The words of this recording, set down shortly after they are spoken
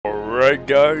Alright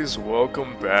guys,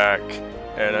 welcome back.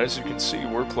 And as you can see,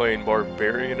 we're playing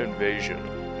Barbarian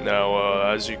Invasion. Now,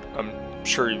 I'm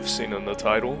sure you've seen in the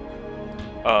title,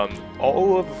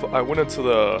 I went into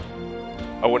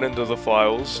the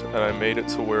files and I made it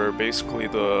to where basically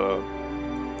the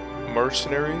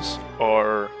mercenaries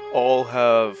all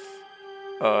have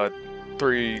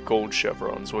 3 gold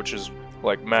chevrons, which is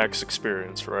like max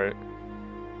experience, right?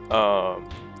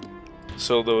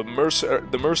 So the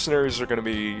mercenaries are going to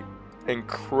be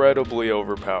incredibly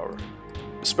overpowered,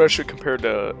 especially compared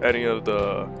to any of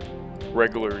the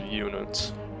regular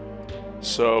units.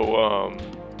 So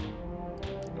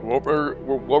what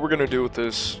we're going to do with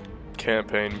this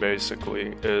campaign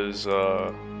basically is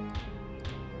we're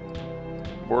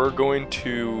going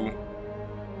to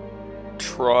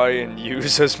try and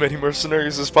use as many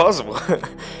mercenaries as possible.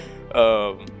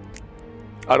 I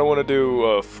don't want to do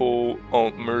a full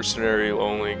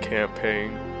mercenary-only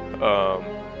campaign,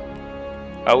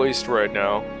 at least right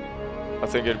now. I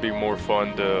think it'd be more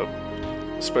fun to,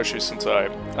 especially since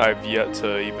I've yet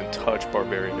to even touch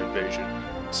Barbarian Invasion.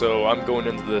 So I'm going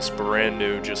into this brand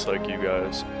new, just like you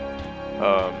guys.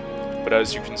 But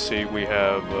as you can see, we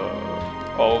have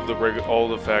all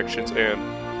the factions, and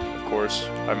of course,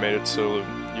 I made it so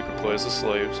you can play as the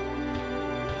slaves.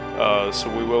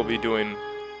 So we will be doing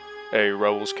a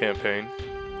Rebels campaign,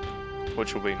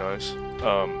 which will be nice.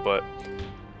 But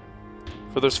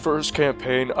for this first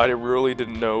campaign, I really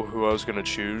didn't know who I was going to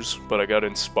choose, but I got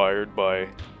inspired by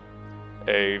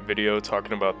a video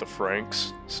talking about the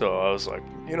Franks, so I was like,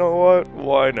 you know what,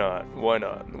 why not?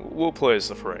 We'll play as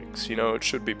the Franks, you know, it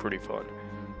should be pretty fun.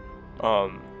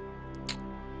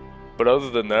 But other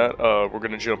than that, we're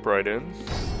going to jump right in.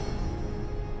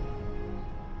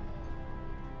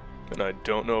 And I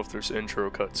don't know if there's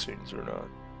intro cutscenes or not.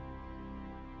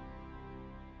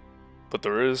 But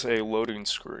there is a loading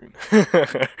screen.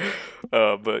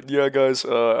 But yeah, guys,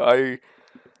 I've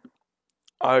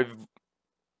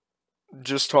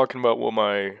just talking about what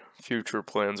my future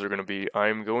plans are going to be.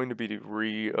 I'm going to be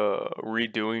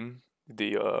redoing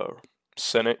the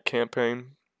Senate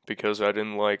campaign because I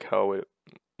didn't like how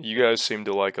you guys seem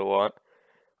to like it a lot.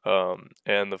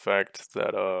 And the fact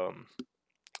that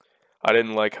I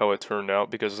didn't like how it turned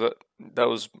out because that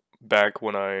was back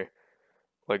when I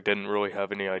didn't really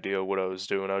have any idea what I was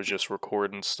doing. I was just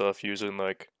recording stuff using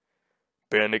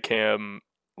Bandicam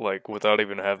without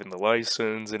even having the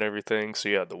license and everything. So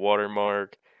yeah, the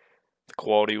watermark, the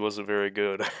quality wasn't very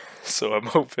good. So I'm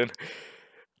hoping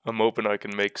I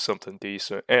can make something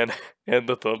decent. And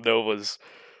the thumbnail was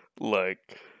I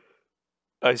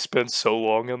spent so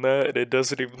long on that and it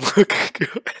doesn't even look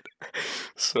good.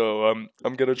 So I'm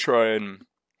gonna try and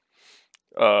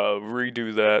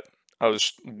redo that. I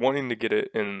was wanting to get it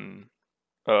in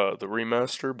the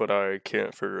remaster, but I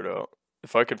can't figure it out.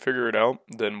 If I can figure it out,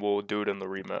 then we'll do it in the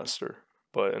remaster.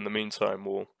 But in the meantime,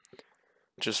 we'll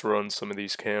just run some of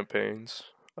these campaigns.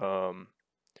 I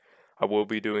will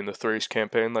be doing the Thrace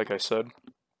campaign, like I said.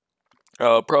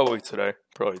 Probably today.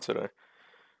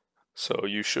 So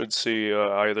you should see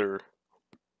either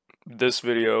this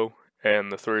video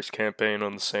and the Thrace campaign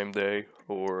on the same day,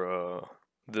 or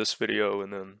this video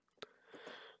and then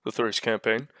the Thrace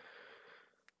campaign.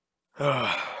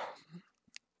 But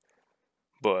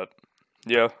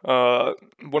yeah,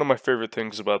 one of my favorite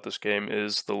things about this game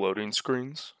is the loading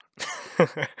screens.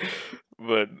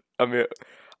 But I mean,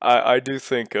 I do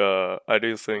think the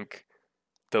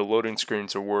loading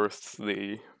screens are worth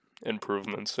the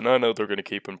improvements, and I know they're going to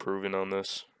keep improving on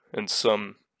this in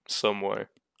some way.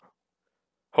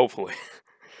 Hopefully.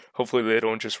 Hopefully they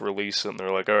don't just release it and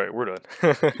they're like, alright, we're done.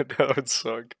 That would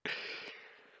suck.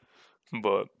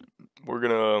 But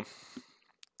I'm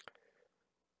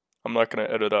not gonna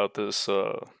edit out this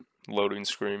loading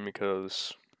screen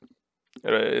because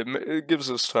it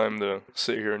gives us time to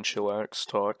sit here and chillax,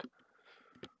 talk.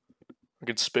 I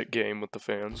can spit game with the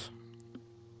fans.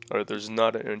 Alright, there's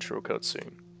not an intro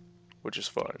cutscene, which is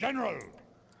fine. General!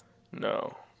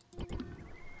 No.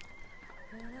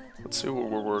 Let's see what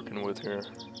we're working with here.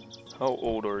 How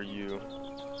old are you?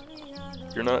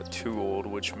 You're not too old,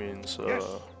 which means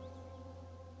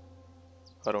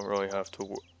I don't really have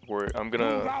to worry. I'm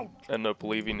gonna end up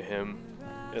leaving him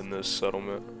in this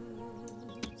settlement.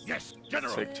 Yes,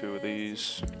 General. Take 2 of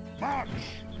these. March.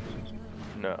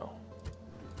 No.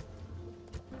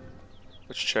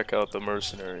 Let's check out the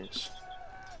mercenaries.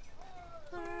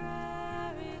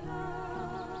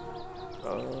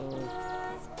 How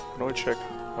do I check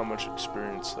how much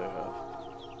experience they have?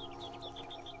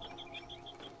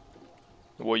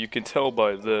 Well, you can tell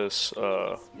by this,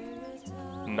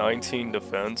 19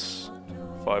 defense,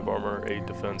 5 armor, 8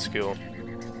 defense skill.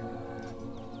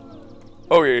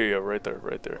 Oh yeah, right there,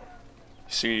 right there.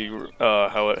 See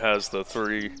how it has the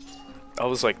 3. I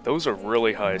was like, those are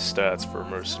really high stats for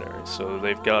mercenaries, so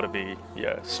they've got to be,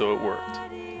 yeah, so it worked.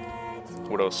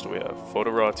 What else do we have?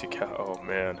 Fotorati oh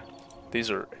man,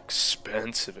 these are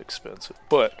expensive,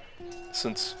 but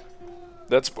since,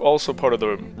 that's also part of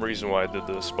the reason why I did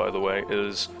this, by the way,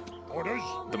 is Orders.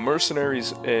 the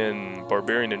mercenaries in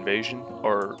Barbarian Invasion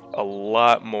are a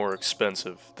lot more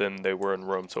expensive than they were in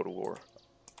Rome Total War.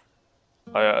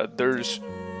 There's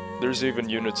even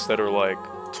units that are like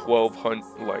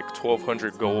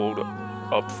 1200 gold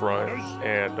up front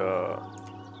and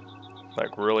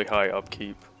like really high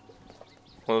upkeep.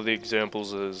 One of the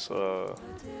examples is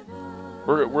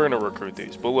we're gonna recruit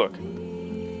these, but look,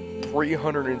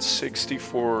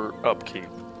 364 upkeep.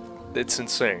 It's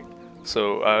insane.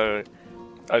 So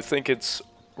I think it's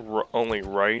only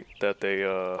right that they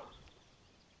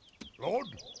Lord.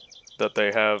 that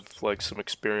they have like some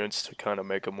experience to kind of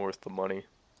make them worth the money.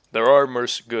 There are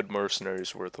good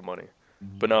mercenaries worth the money,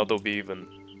 but now they'll be even,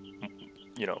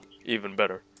 you know, even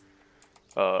better.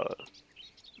 The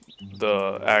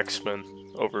Axemen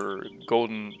over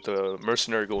the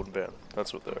mercenary golden band.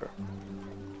 That's what they are.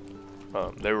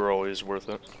 They were always worth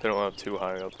it. They don't have too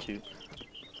high upkeep.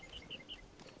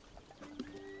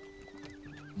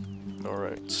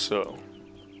 Alright, so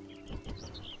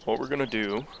what we're gonna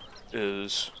do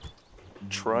is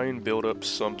try and build up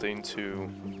something to...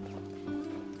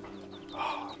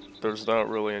 There's not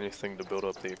really anything to build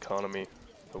up the economy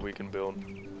that we can build.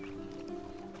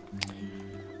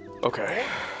 Okay.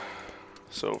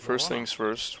 So first things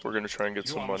first, we're gonna try and get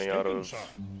some money out of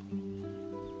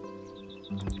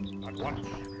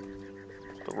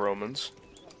the Romans.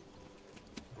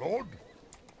 Lord.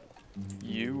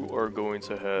 You are going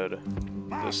to head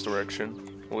this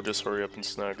direction. We'll just hurry up and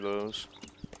snag those.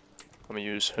 I'm gonna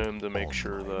use him to make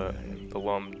sure that the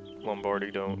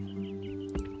Lombardi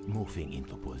Moving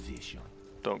into position.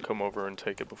 don't come over and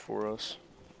take it before us.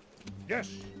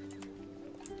 Yes.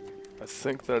 I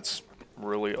think that's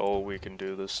really all we can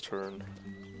do this turn.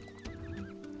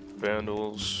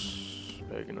 Vandals,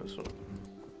 paganism.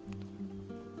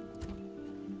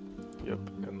 Yep,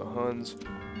 and the Huns.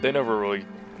 They never really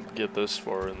get this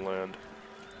far inland.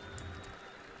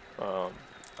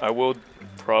 I will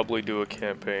probably do a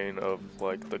campaign of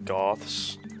like the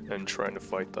Goths and trying to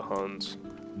fight the Huns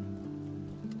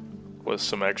with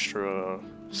some extra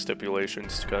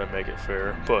stipulations to kind of make it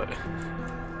fair, but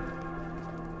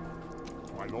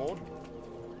My lord.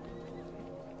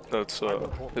 that's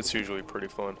it's usually pretty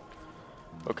fun.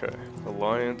 Okay,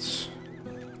 alliance,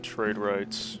 trade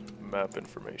rights, map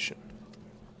information.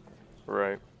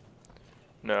 Right.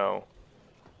 Now,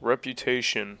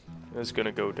 reputation is going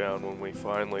to go down when we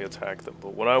finally attack them,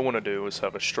 but what I want to do is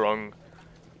have a strong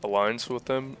alliance with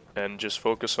them and just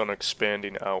focus on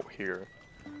expanding out here.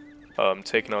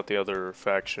 Taking out the other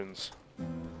factions,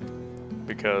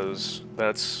 because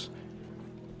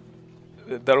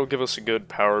that'll give us a good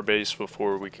power base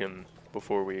before we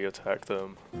attack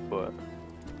them. But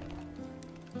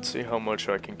let's see how much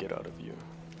I can get out of you.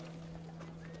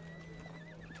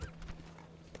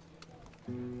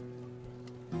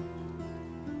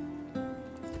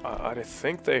 I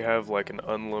think they have like an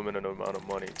unlimited amount of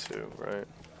money too, right?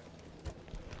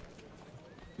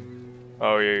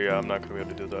 Oh yeah, I'm not gonna be able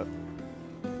to do that.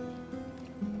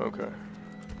 Okay.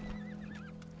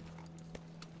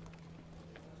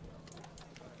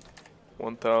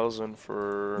 $1,000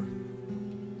 for,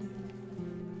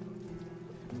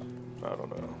 I don't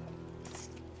know,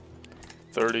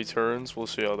 30 turns. We'll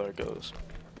see how that goes.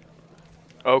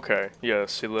 Okay, yeah.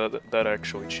 See, that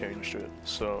actually changed it.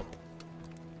 So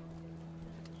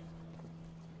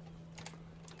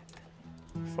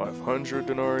 500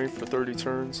 denarii for 30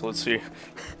 turns. Let's see.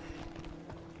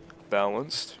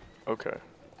 Balanced. Okay.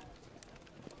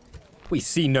 We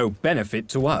see no benefit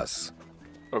to us.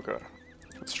 Okay.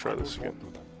 Let's try this again.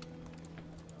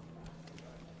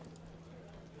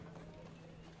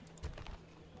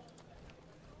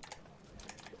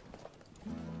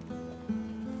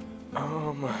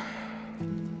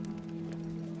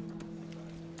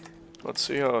 Let's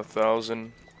see how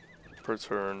 1,000 per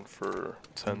turn for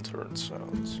 10 turns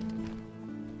sounds.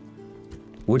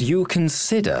 Would you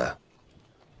consider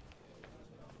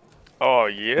Oh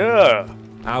yeah!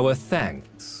 our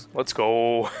thanks? Let's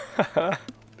go.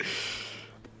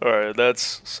 Alright,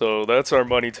 that's our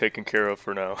money taken care of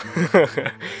for now.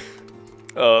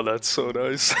 Oh, that's so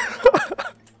nice.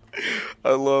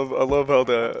 I love how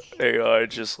the AI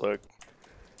just like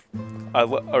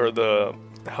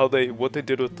what they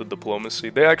did with the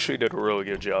diplomacy. They actually did a really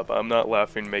good job. I'm not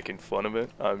laughing making fun of it.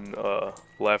 I'm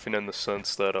laughing in the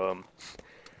sense that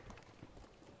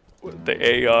the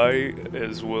AI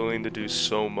is willing to do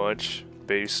so much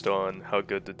based on how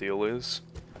good the deal is.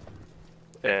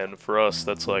 And for us,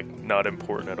 that's like not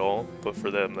important at all, but for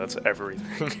them, that's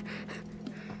everything.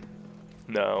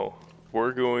 Now,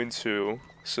 we're going to,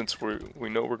 since we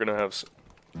know we're gonna have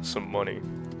some money.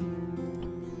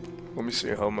 Let me see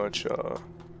how much,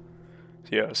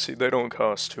 yeah, see, they don't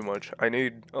cost too much. I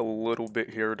need a little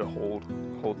bit here to hold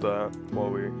that while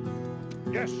we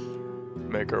Yes.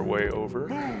 make our way over.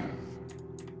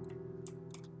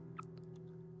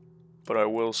 But I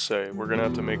will say, we're gonna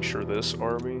have to make sure this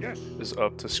army is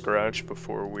up to scratch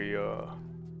before we,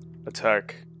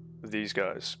 attack these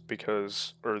guys,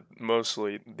 because, or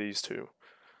mostly these two,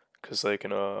 because they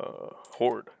can,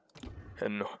 hoard.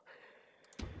 And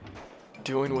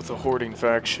dealing with a hoarding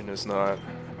faction is not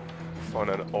fun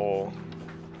at all.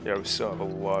 Yeah, we still have a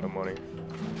lot of money.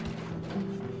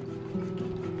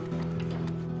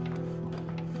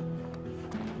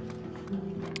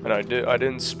 And I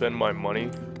didn't spend my money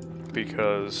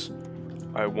because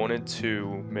I wanted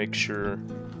to make sure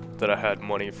that I had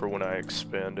money for when I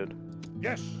expanded.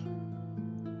 Yes.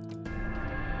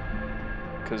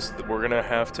 Because we're gonna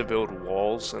have to build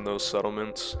walls in those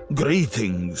settlements.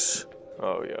 Greetings.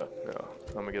 Oh yeah, yeah.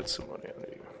 I'm gonna get some money out of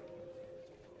you.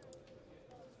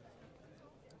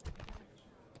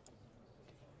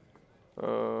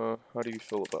 How do you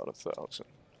feel about 1,000?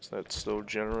 Is that still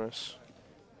generous?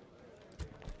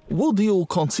 What do you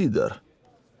consider?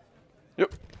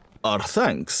 Yep. Our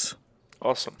thanks.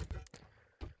 Awesome.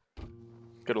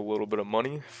 Get a little bit of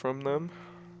money from them.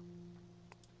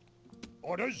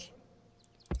 Orders.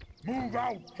 Move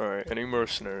out. Alright, any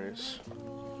mercenaries?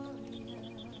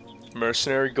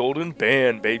 Mercenary golden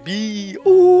band, baby!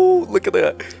 Ooh, look at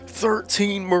that!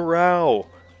 13 morale!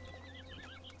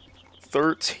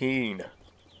 13.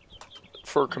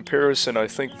 For comparison, I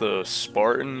think the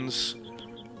Spartans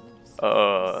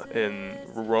in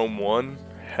Rome 1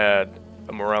 had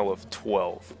a morale of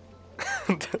 12.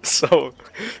 So,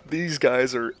 these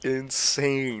guys are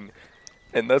insane.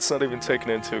 And that's not even taking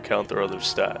into account their other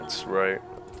stats, right?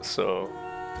 So,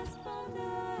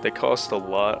 they cost a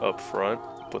lot up front,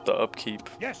 but the upkeep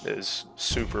is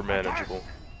super manageable.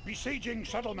 Besieging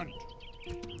settlement.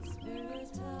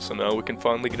 So now we can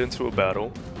finally get into a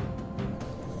battle.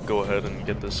 Go ahead and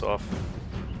get this off.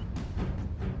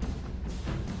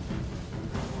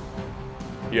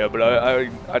 Yeah, but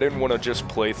I didn't want to just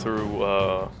play through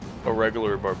a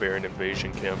regular Barbarian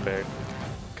Invasion campaign,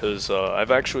 because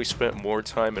I've actually spent more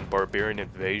time in Barbarian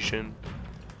Invasion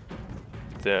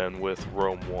than with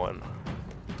Rome 1.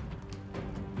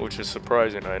 Which is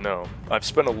surprising, I know. I've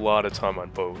spent a lot of time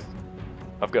on both.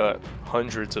 I've got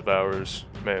hundreds of hours,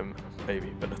 maybe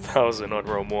even 1,000 on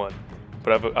Rome 1,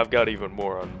 but I've got even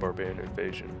more on Barbarian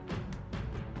Invasion.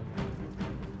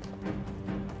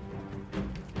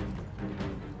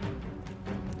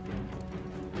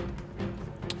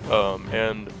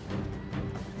 And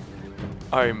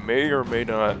I may or may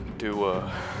not do a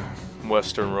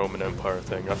Western Roman Empire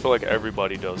thing. I feel like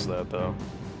everybody does that though.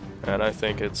 And I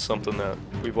think it's something that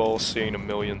we've all seen a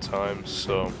million times,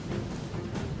 so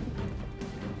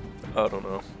I don't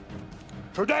know.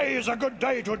 Today is a good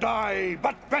day to die,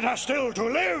 but better still to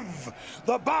live.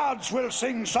 The bards will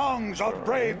sing songs of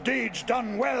brave deeds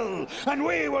done well, and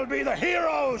we will be the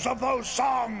heroes of those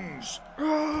songs.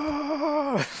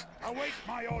 Await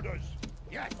my orders.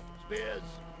 Yes, spears.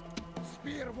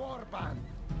 Spear warband.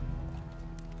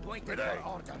 Waiting for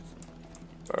orders.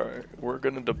 Alright, we're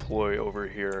gonna deploy over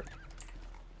here.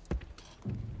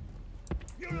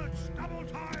 Units, double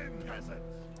time.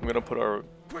 I'm gonna put our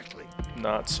Quickly.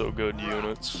 not so good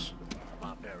units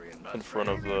in front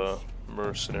of the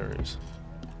mercenaries.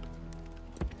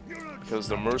 Because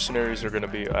the mercenaries are gonna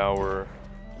be our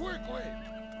Quickly.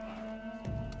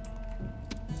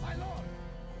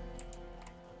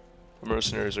 the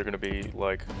mercenaries are gonna be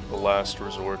like a last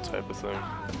resort type of thing.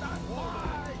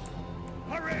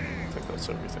 I think that's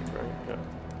everything, right? Yeah.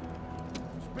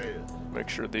 Make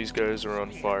sure these guys are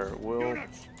on fire at will.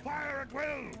 Units, fire at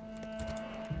will.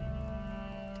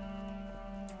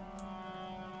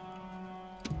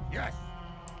 Yes.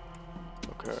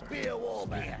 Okay. Spear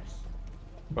warband.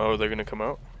 Oh, they're gonna come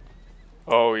out?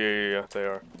 Oh, yeah, they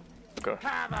are. Okay.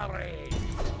 Cavalry.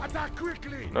 Attack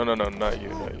quickly. No, not you,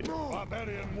 not you.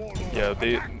 Barbarian warlord. Yeah,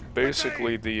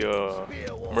 basically the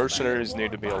mercenaries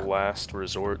need to be a last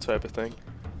resort type of thing.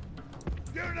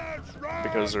 Units, run.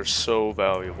 Because they're so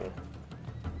valuable.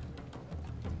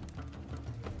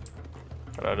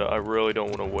 And I really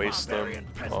don't want to waste them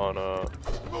on,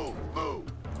 Move, move.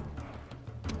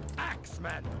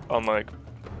 Axeman. on like,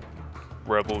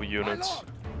 rebel units.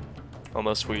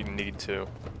 Unless we need to.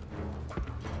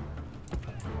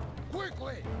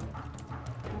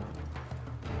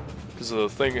 Because the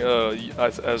thing,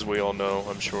 as we all know,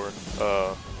 I'm sure,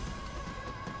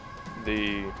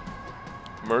 the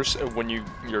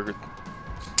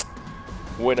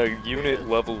when a unit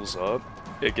levels up,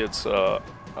 it gets a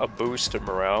boost in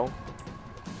morale.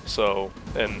 So,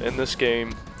 and in this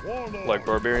game, like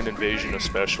Barbarian Invasion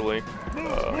especially,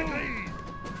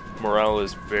 morale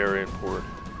is very important.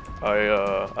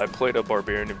 I played a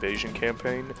Barbarian Invasion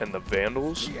campaign, and the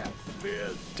Vandals,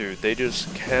 dude, they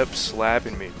just kept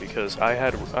slapping me because I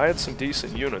had some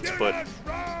decent units, but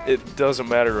it doesn't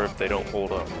matter if they don't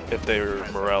hold up, if their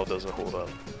morale doesn't hold up.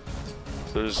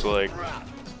 There's like,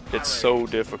 it's so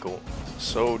difficult,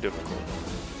 sometimes,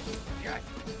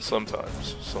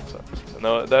 and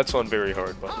that's on very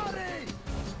hard, by the way.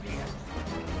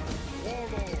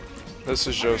 This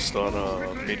is just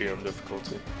on medium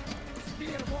difficulty.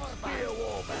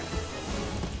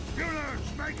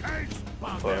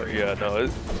 But yeah, no,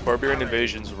 Barbarian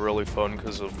Invasion's really fun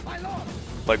because of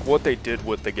like what they did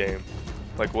with the game,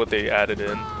 like what they added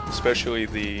in, especially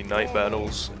the night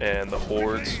battles and the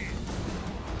hordes.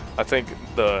 I think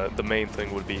the main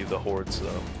thing would be the hordes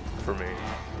though, for me.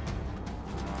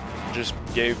 Just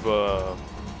gave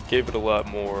it a lot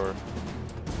more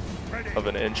of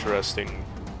an interesting,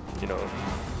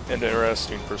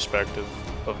 interesting perspective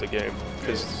of the game,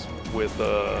 because with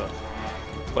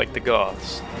like the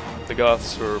Goths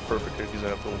are a perfect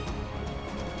example.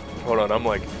 Hold on,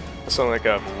 I sound like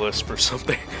I have a lisp or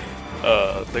something.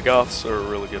 The Goths are a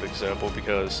really good example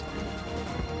because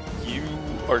you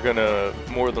are gonna,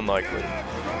 more than likely,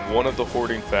 one of the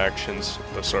hoarding factions,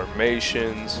 the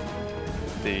Sarmatians,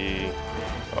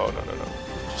 oh no,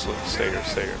 just stay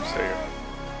here.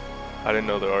 I didn't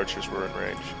know the archers were in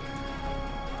range.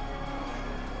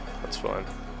 That's fine.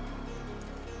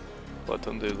 Let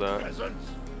them do that.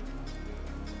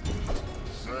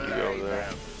 You go there.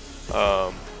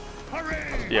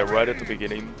 Yeah, right at the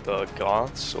beginning, the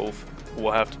Goths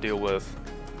will have to deal with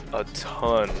a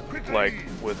ton, like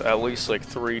with at least like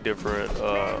 3 different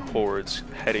hordes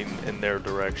heading in their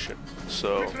direction.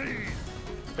 So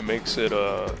it makes it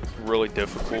really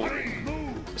difficult,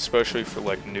 especially for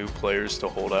like new players to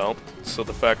hold out. So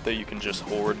the fact that you can just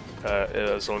horde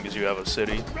as long as you have a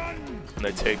city and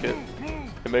they take it,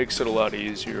 it makes it a lot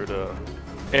easier to,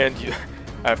 and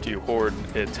after you horde,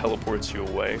 it teleports you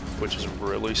away, which is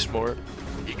really smart.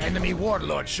 The enemy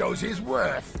warlord shows his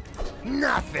worth.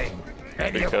 Nothing.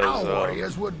 Any of our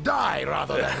warriors would die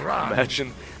rather than run.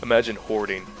 Imagine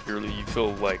hoarding. You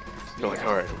feel like you're like,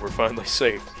 all right, we're finally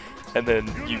safe, and then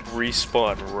you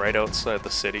respawn right outside the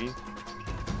city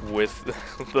with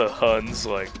the Huns,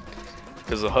 like,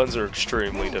 because the Huns are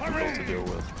extremely difficult to deal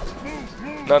with.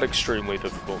 Not extremely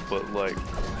difficult, but like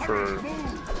for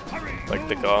like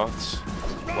the Goths,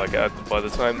 like by the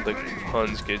time the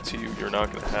Huns get to you, you're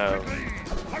not gonna have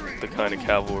the kind of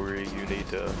cavalry you need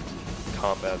to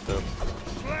combat them.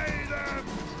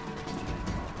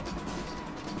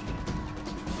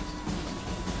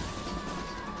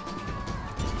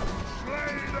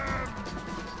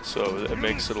 So it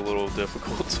makes it a little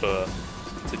difficult to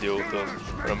deal with them,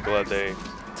 but I'm glad they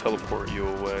teleport you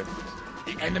away.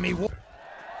 The enemy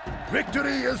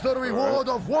victory is the reward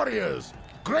of warriors.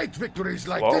 Great victories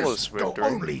like Flawless this go victory.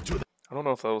 only to the... I don't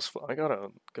know if that was... I got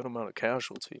a good amount of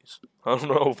casualties. I don't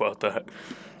know about that.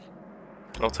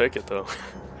 I'll take it though.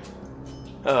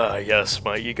 Yes,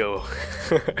 my ego.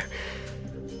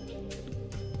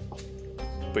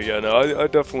 But yeah, no, I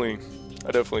definitely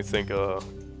think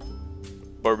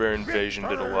Barbarian Invasion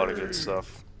did a lot of good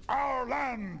stuff. Our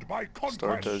land by conquest.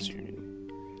 Start as Union.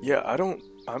 Yeah,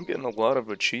 I'm getting a lot of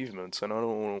achievements, and I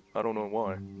don't know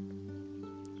why.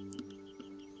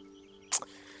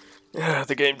 Yeah,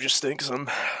 the game just thinks I'm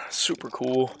super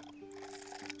cool.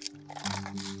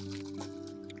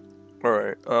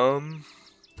 Alright,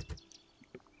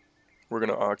 we're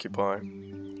gonna occupy.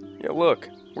 Yeah, look,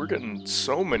 we're getting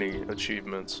so many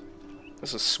achievements.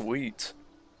 This is sweet.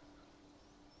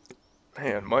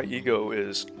 Man, my ego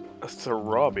is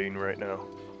throbbing right now.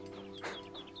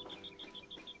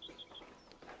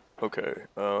 Okay,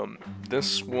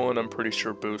 this one I'm pretty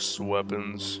sure boosts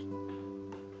weapons.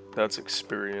 That's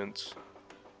experience.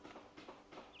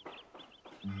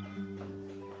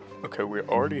 Okay, we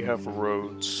already have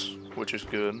roads, which is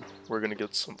good. We're gonna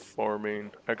get some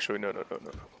farming. Actually, no.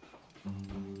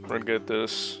 We're gonna get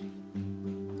this,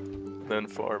 then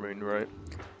farming, right?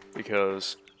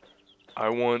 Because I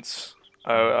want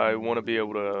to be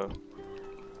able to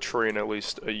train at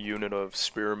least a unit of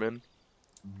spearmen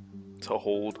to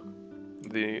hold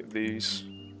these,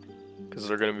 because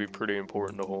they're gonna be pretty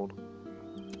important to hold.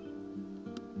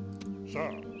 Sir.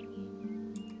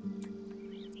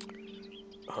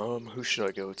 Who should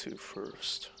I go to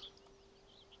first?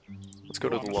 Let's go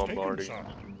to the Lombardi.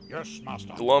 Yes,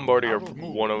 master. The Lombardi are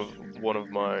one of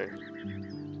my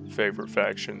favorite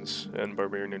factions in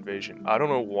Barbarian Invasion. I don't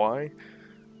know why.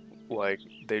 Like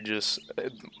they do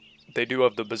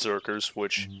have the Berserkers,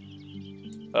 which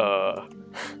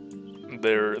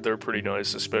they're pretty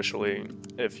nice, especially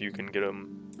if you can get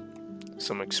them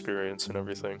some experience and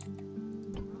everything.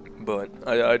 But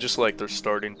I just like their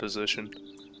starting position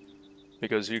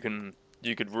because you could,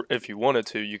 if you wanted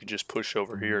to, you could just push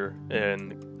over here,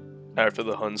 and after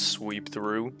the Huns sweep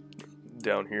through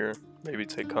down here, maybe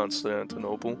take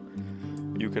Constantinople,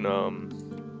 you can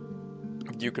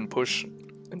push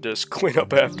and just clean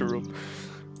up after them.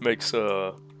 Makes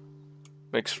for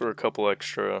a couple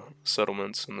extra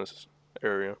settlements in this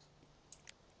area.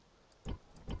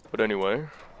 But anyway,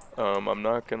 I'm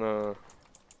not gonna.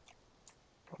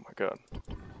 Oh my god.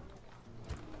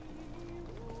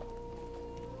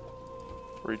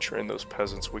 Retrain those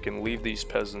peasants. We can leave these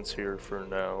peasants here for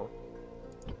now.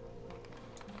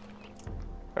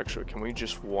 Actually, can we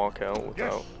just walk out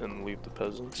without and leave the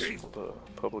peasants? Will the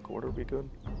public order be good?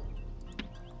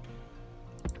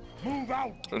 Move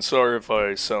out. And sorry if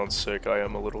I sound sick. I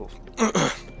am a little.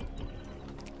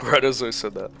 Right as I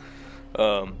said that,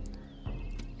 I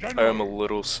am a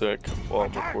little sick while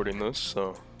I'm recording this.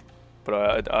 So,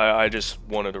 but I just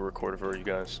wanted to record for you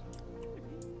guys.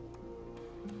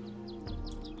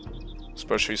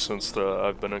 Especially since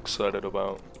I've been excited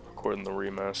about recording the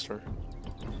remaster.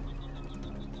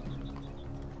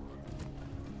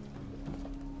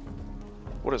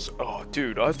 What is? Oh,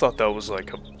 dude! I thought that was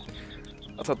like a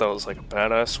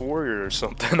badass warrior or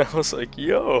something. I was like,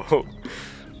 yo,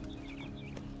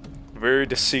 very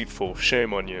deceitful.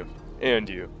 Shame on you and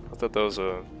you. I thought that was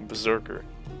a berserker.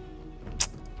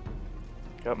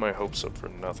 Got my hopes up for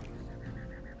nothing.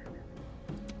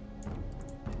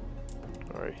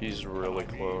 Alright, he's really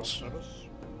close.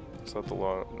 Is that the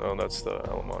law? No, that's the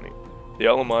Alemanni. The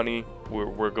Alemanni,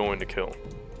 we're going to kill.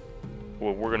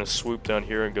 Well, we're gonna swoop down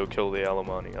here and go kill the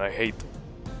Alemanni. I hate them.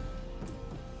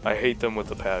 I hate them with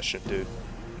a passion, dude.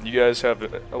 You guys have,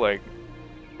 like,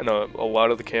 in a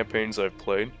lot of the campaigns I've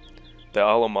played, the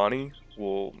Alemanni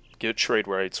will get trade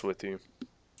rights with you.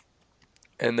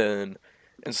 And then,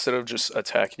 instead of just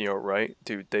attacking you outright,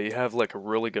 dude, they have, like, a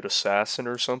really good assassin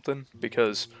or something,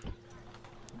 because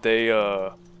they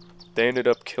ended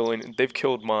up they've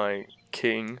killed my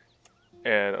king,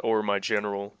 or my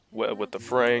general, with the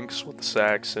Franks, with the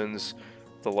Saxons,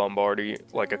 the Lombardi,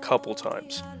 like, a couple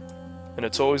times. And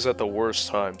it's always at the worst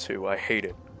time, too. I hate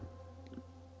it.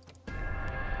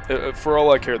 For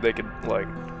all I care, they could, like,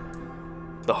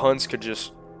 the Huns could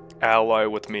just ally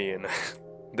with me and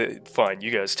fine,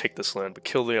 you guys take this land, but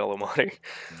kill the Alemanni.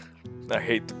 I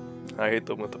hate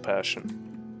them with a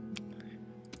passion.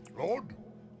 Lord?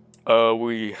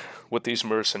 With these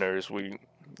mercenaries, we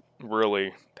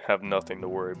really have nothing to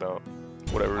worry about.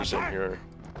 Whatever's in here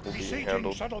will be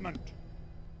handled.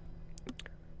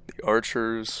 The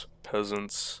archers,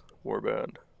 peasants,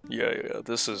 warband. Yeah,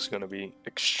 this is gonna be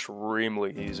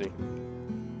extremely easy.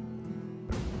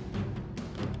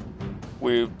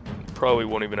 We probably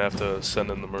won't even have to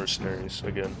send in the mercenaries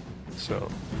again, so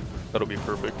that'll be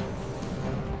perfect.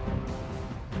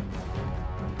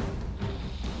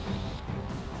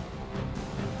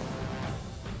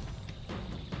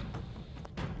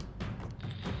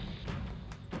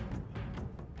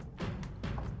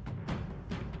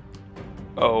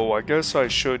 Oh, I guess I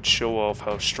should show off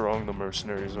how strong the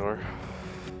mercenaries are.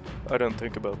 I didn't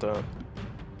think about that.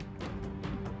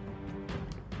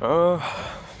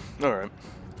 Alright.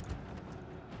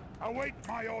 Await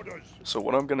my orders. So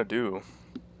what I'm gonna do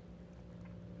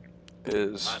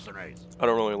is, I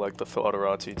don't really like the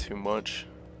Foederati too much.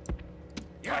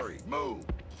 Hurry, move.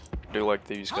 I do like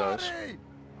these guys.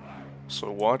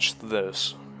 So watch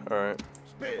this. Alright.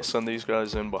 I'll send these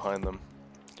guys in behind them.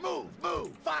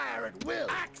 Move, fire at will.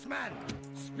 Axeman,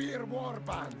 spear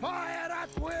warband, fire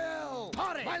at will.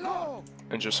 Hurry, my lord.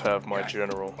 And just have my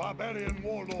general. Barbarian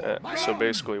warlord. So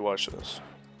basically, watch this.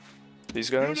 These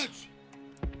guys,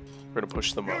 we're gonna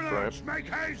push them up, right? Make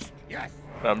haste. Yes.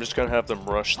 And I'm just gonna have them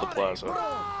rush the plaza.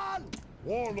 Run.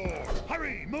 Warlord,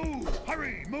 hurry, move,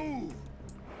 hurry, move.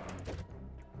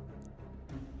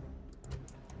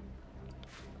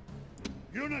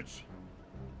 Units.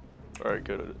 Alright,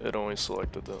 good. It only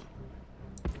selected them.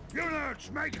 Units,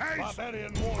 make haste.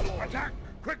 Barbarian warlord. Attack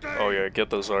quickly. Oh yeah,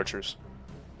 get those archers.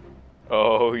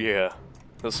 Oh yeah,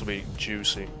 this will be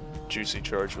juicy. Juicy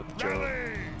charge with the general.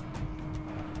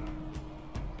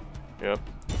 Yep,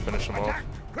 finish them off.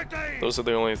 Those are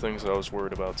the only things I was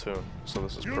worried about too, so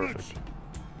this is perfect.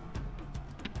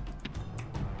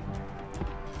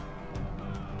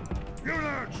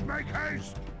 must make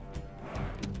haste!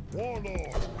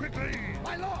 Warlord, quickly!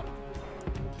 My lord!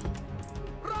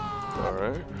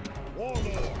 Alright. Warlord,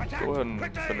 attack! Go ahead and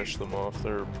quickly! finish them off.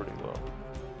 They're pretty low.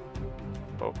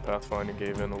 Oh, Pathfinder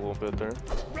gave in a little bit there.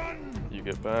 Run! You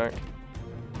get back.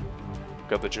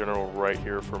 Got the general right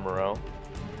here for morale.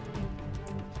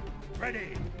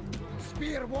 Ready!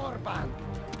 Spear warband!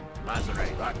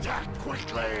 Maserate, attack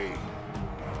quickly!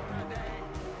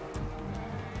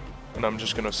 And I'm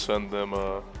just gonna send them,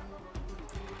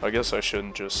 I guess I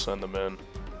shouldn't just send them in.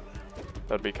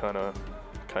 That'd be kinda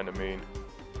mean.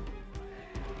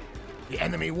 The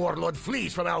enemy warlord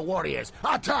flees from our warriors.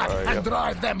 Attack and yep.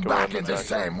 drive them Go back ahead in and the attack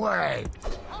same way.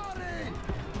 Hurry!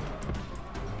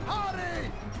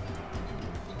 Hurry!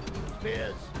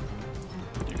 Spears.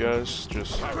 You guys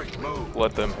just Quick move.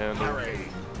 let them handle. Hurry.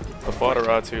 The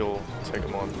Foderati will take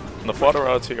them on. And the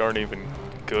Foderati aren't even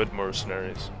good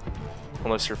mercenaries.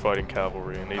 Unless you're fighting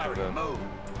cavalry, and even then. Move.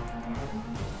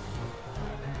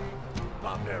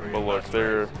 Barbarian But look,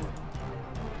 they're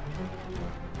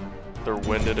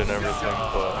winded and everything,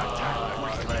 but attack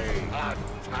quickly. Attack.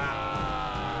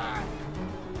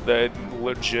 they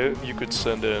legit, you could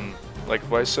send in, like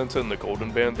if I sent in the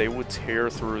Golden Band, they would tear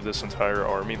through this entire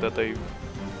army that they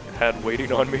had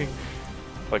waiting on me,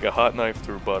 like a hot knife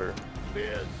through butter.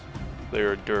 Spears. They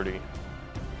are dirty.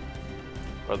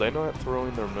 Are they not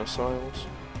throwing their missiles?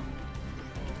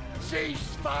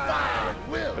 Cease fire.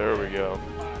 Will. There we go.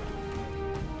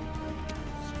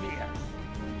 Spears.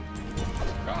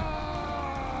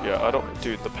 Yeah, I don't,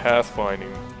 dude, the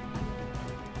pathfinding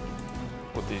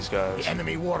with these guys. The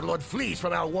enemy warlord flees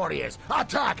from our warriors.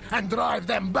 Attack and drive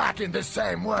them back in the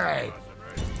same way.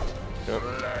 Yep.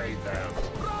 Slay them.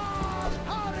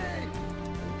 Hurry.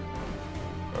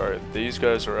 Alright, these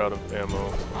guys are out of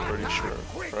ammo, I'm pretty sure,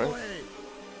 right?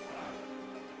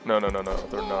 No, they're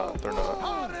not, they're not.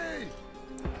 Hurry!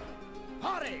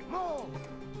 Hurry, move!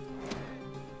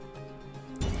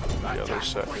 Yeah, they're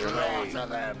set here. Slaughter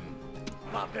them!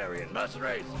 Barbarian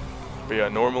mercenaries! But yeah,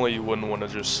 normally you wouldn't want to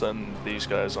just send these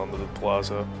guys onto the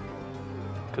plaza,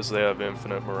 because they have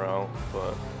infinite morale,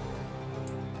 but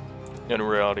in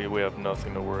reality we have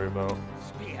nothing to worry about.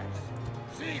 Spears!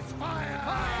 Cease fire!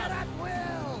 Fire at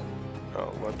will!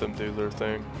 Oh, let them do their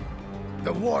thing.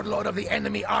 The warlord of the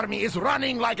enemy army is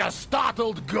running like a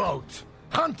startled goat.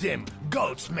 Hunt him!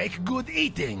 Goats make good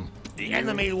eating. The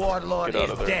enemy warlord Get out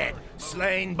is of there. dead,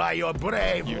 slain by your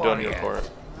brave You've done warriors. your part.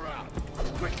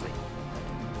 Quickly.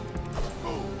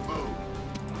 Move.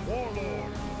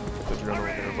 Warlord! Get the general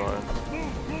nearby.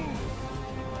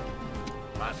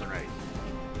 Macerate.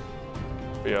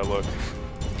 But yeah, look.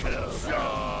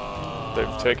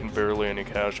 They've taken barely any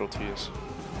casualties.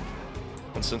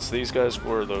 And since these guys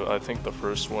were I think the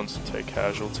first ones to take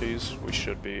casualties, we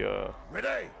should be,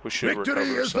 we should Victory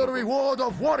recover is some the of them. reward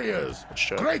of warriors. Let's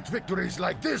check. Great victories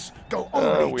like this go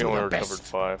only We to only the recovered best.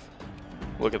 5.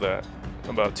 Look at that.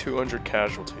 About 200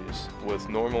 casualties. With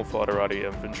normal Foderati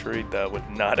infantry, that would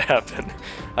not happen.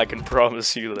 I can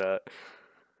promise you that.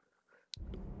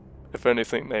 If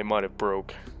anything, they might have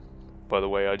broke. By the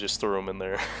way, I just threw them in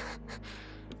there.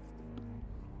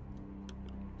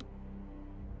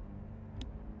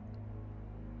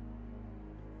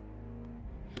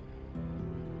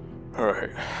 Alright.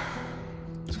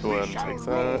 Let's go ahead and take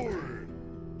that.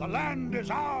 The land is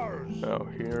ours! Now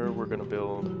here we're gonna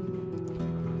build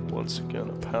once again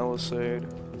a palisade,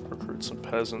 recruit some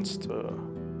peasants to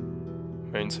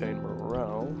maintain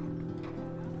morale.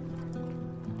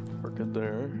 We're good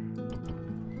there.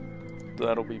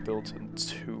 That'll be built in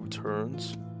 2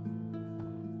 turns.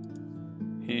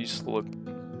 He's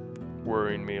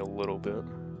worrying me a little bit.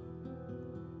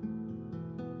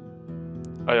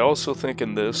 I also think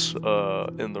in this, in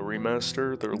the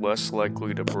remaster, they're less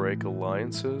likely to break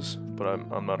alliances, but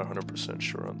I'm not 100%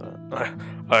 sure on that.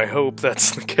 I hope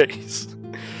that's the case.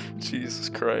 Jesus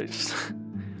Christ.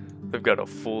 They've got a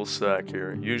full sack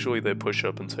here. Usually they push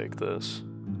up and take this,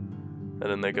 and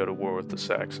then they go to war with the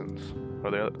Saxons. Are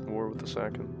they at war with the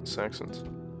Saxons?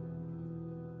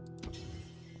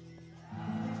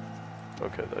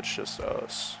 Okay, that's just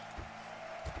us.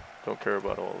 Don't care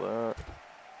about all that.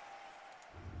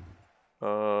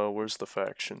 Where's the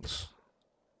factions?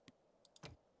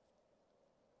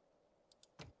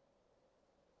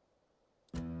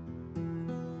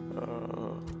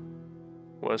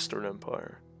 Western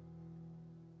Empire.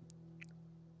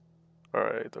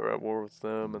 Alright, they're at war with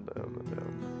them and them and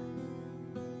them.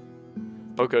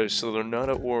 Okay, so they're not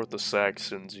at war with the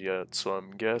Saxons yet, so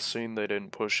I'm guessing they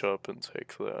didn't push up and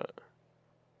take that.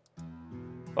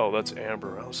 Oh, that's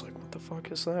Amber. I was like, what the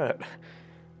fuck is that?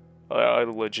 I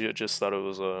legit just thought it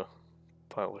was a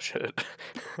pile of shit.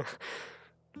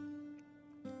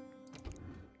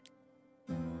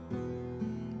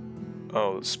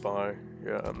 Oh, the spy.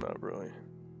 Yeah, I'm not really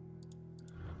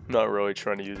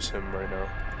trying to use him right now.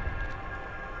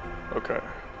 Okay.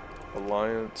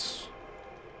 Alliance.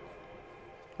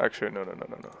 Actually, no.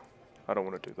 I don't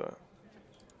want to do that.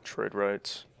 Trade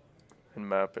rights and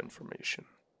map information.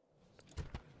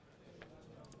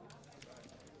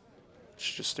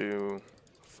 Let's just do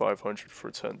 500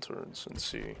 for 10 turns and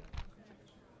see.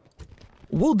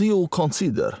 Would you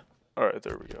consider? Alright,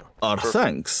 there we go. Our Perfect.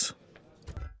 thanks.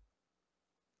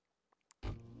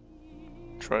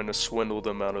 Trying to swindle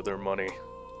them out of their money.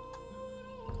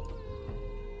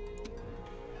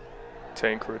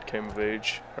 Tancred came of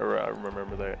age. I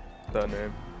remember that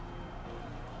name.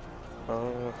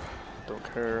 Don't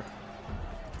care.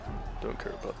 Don't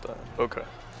care about that. Okay.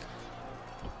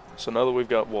 So now that we've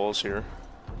got walls here,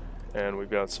 and we've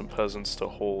got some peasants to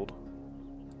hold,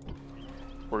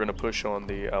 we're gonna push on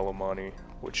the Alemanni,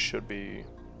 which should be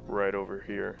right over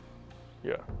here.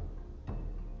 Yeah.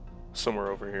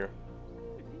 Somewhere over here.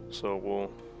 So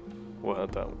we'll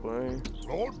head that way.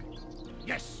 Lord?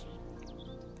 Yes.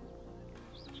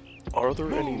 Are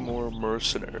there any more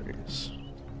mercenaries?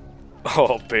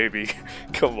 Oh baby,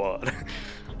 come on.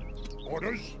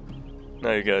 Orders?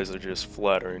 Now you guys are just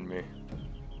flattering me.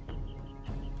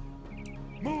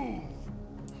 Move.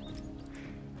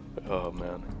 Oh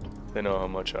man, they know how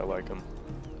much I like them.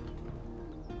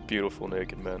 Beautiful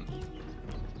naked men.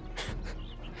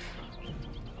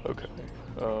 Okay,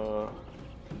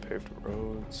 paved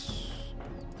roads.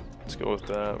 Let's go with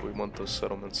that. We want the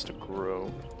settlements to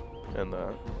grow, and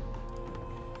that.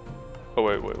 Oh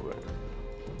wait.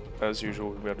 As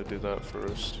usual, we've got to do that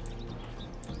first.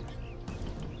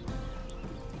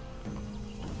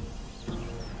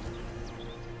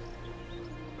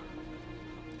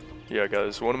 Yeah,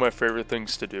 guys, one of my favorite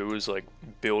things to do is like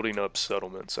building up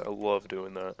settlements. I love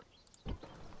doing that.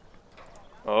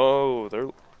 Oh,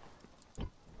 they're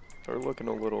looking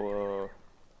a little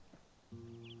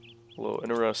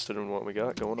interested in what we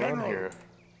got going on here.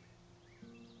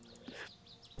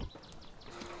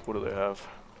 What do they have?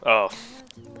 Oh,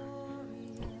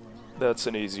 that's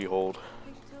an easy hold.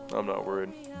 I'm not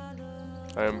worried.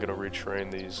 I am gonna retrain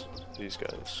these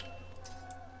guys.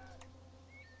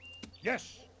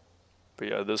 Yes. But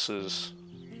yeah, this is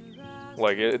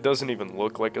like it doesn't even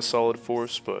look like a solid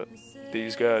force, but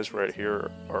these guys right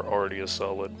here are already a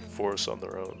solid force on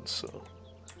their own. So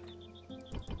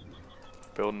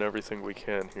building everything we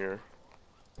can here.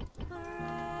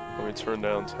 Let me turn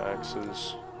down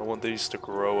taxes. I want these to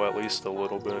grow at least a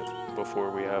little bit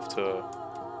before we have to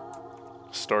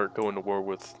start going to war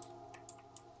with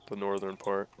the northern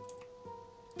part.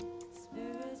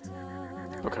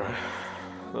 Okay,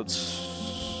 let's...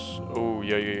 Oh,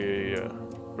 yeah.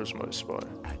 Where's my spy?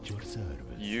 At your service.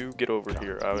 You get over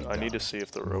here. I need to see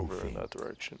if they're over in that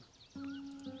direction.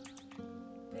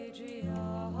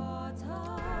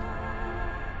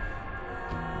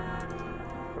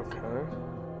 Okay.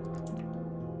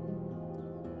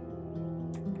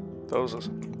 Was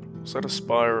that a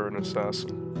spy or an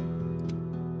assassin?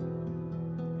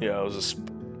 Yeah, it was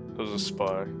a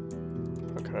spy.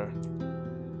 Okay.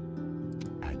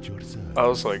 At your service. I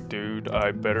was like, dude,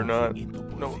 I better not.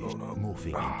 No.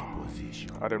 Moving into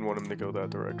position. I didn't want him to go that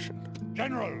direction.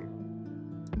 General.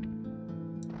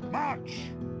 March.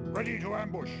 Ready to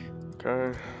ambush.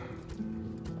 Okay.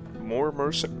 More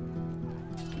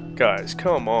guys,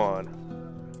 come on.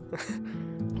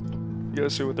 You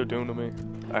guys see what they're doing to me?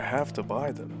 I have to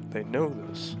buy them. They know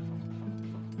this.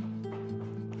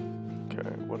 Okay,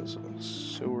 what is this?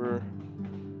 Sewer.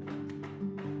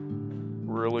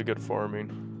 Really good farming.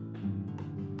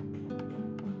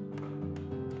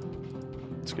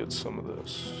 Let's get some of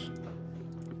this.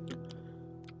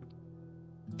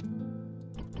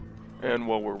 And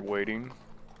while we're waiting,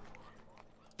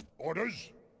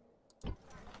 Orders?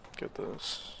 get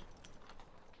this.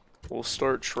 We'll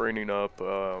start training up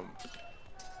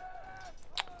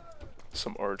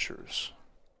some archers.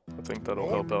 I think that'll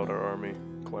help out our army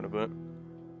quite a bit.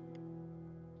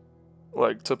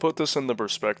 Like, to put this in the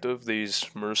perspective, these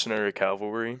mercenary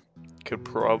cavalry could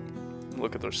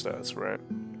look at their stats, right?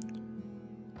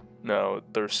 Now,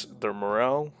 their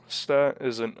morale stat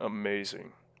isn't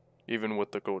amazing, even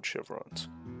with the gold chevrons.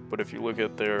 But if you look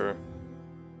at their...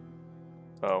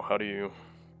 Oh, how do you...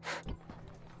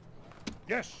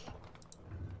 Yes.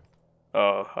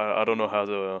 I don't know how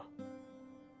to...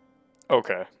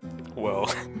 Okay,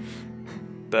 well,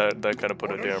 that kind of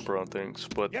put a damper on things,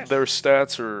 but their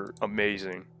stats are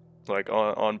amazing, like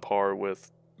on par with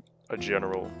a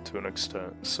general to an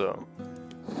extent, so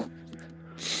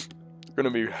they're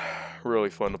gonna be really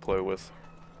fun to play with.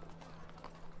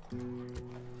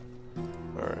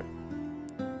 Alright.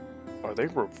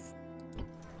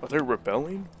 Are they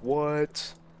rebelling?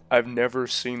 What? I've never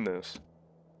seen this.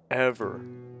 Ever.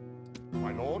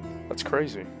 My lord? That's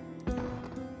crazy.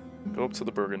 Go up to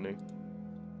the Burgundy.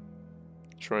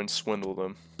 Try and swindle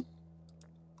them.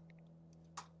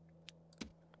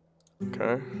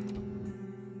 Okay.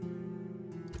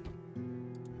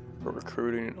 We're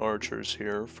recruiting archers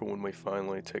here for when we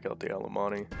finally take out the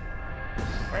Alemanni.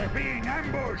 We're being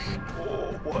ambushed!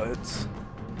 Oh, what?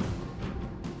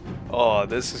 Oh,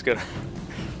 this is gonna...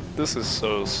 This is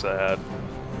so sad.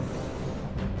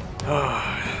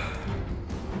 I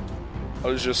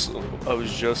was just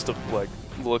like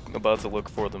about to look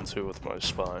for them too with my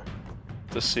spy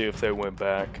to see if they went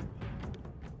back.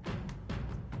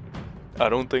 I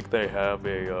don't think they have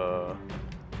a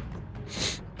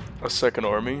second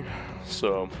army,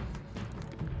 so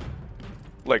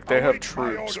like they have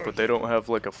troops, but they don't have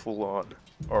like a full-on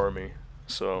army.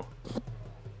 So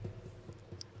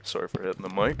sorry for hitting the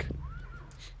mic.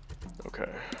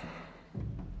 Okay.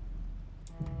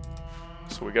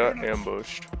 So we got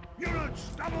ambushed. Units,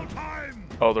 double time!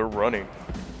 Oh, they're running.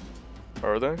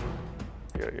 Are they?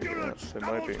 Yeah, they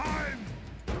might be. Time!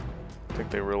 I think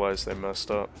they realized they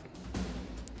messed up.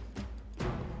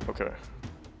 Okay.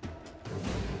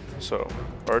 So,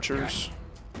 archers,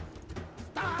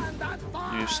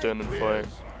 you stand and fight.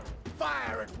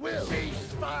 Fire at will!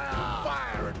 Cease fire!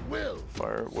 Fire at will!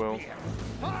 Fire at will.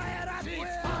 Fire at will!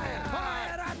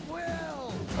 Fire at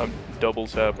will! I'm double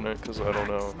tapping it because I don't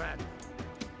know.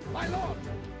 My lord!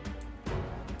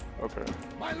 Okay.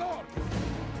 My lord!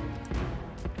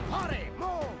 Hurry!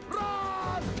 Move!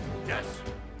 Run! Yes!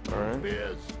 Alright.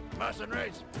 Spears!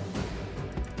 Mercenaries!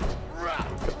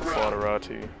 Got the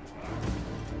Foderati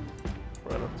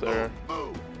right up there.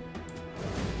 Move!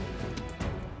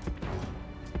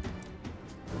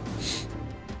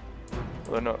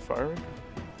 Are they not firing?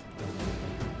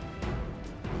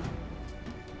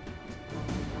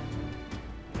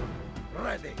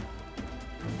 Ready!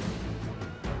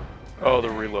 Oh,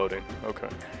 they're reloading. Okay.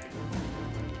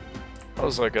 I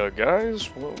was like, guys,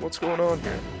 what's going on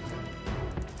here?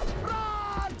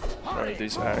 Alright,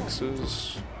 these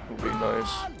axes will be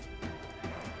nice.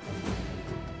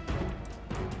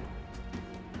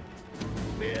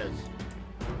 Spears!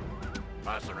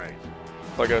 Mercenaries!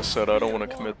 Like I said, I don't want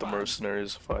to commit the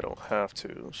mercenaries if I don't have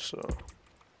to, so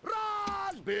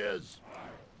Run! Spears!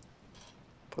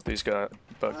 put these guys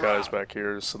back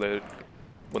here so that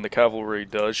when the cavalry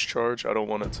does charge, I don't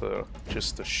want it to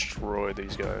just destroy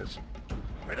these guys.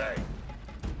 Ready!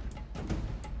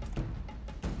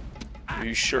 Are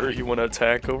you sure you want to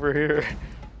attack over here?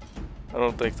 I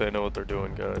don't think they know what they're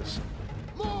doing, guys.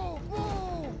 Move!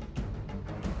 Move!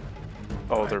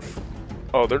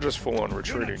 Oh, they're just full on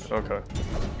retreating. Okay.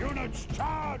 Units,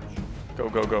 charge! Go,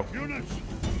 go, go. Units!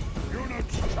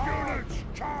 Units, charge! Units,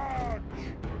 charge!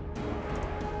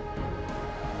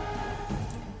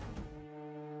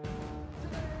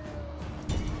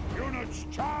 Units,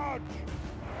 charge!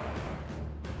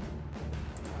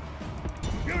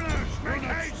 Units, make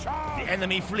haste! The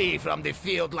enemy flee from the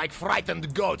field like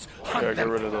frightened goats. Hunt Yeah, get them.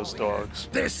 rid of those dogs.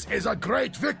 This is a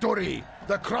great victory!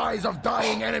 The cries of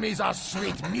dying enemies are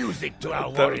sweet music to our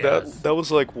warriors. That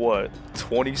was like, what,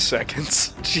 20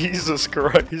 seconds? Jesus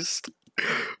Christ.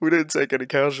 We didn't take any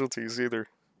casualties either.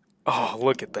 Oh,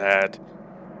 look at that.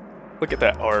 Look at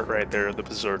that art right there, the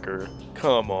Berserker.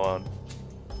 Come on.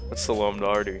 That's the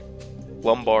Lombardy.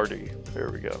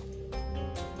 There we go.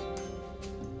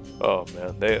 Oh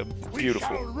man, they have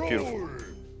beautiful, beautiful.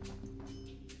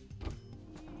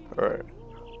 Alright.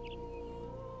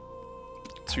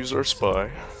 Let's use our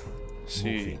spy.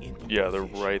 See, yeah, they're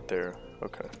right there.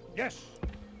 Okay. Yes!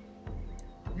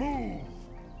 Move!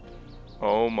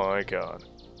 Oh my god.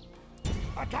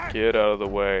 Attack! Get out of the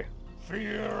way.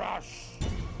 Fear us!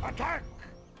 Attack!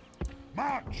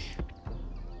 March!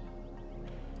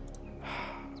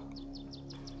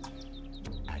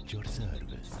 At your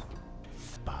service.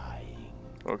 Spying.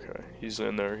 Okay, he's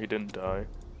in there. He didn't die.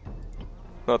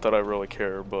 Not that I really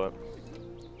care, but...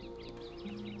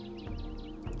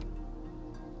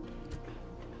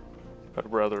 I'd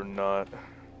rather not.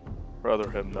 Rather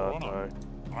him not die.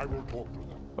 I will talk to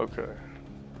them. Okay.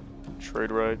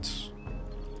 Trade rights.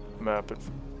 Map it.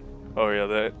 Oh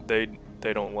yeah, they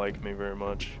don't like me very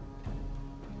much.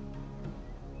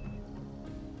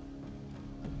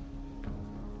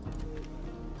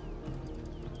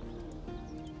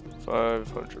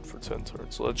 $500 for 10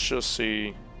 turns. Let's just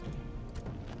see.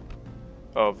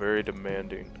 Oh, very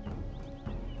demanding.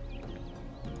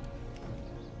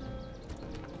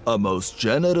 A most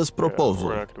generous Yeah, proposal.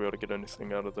 we're not gonna be able to get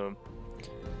anything out of them.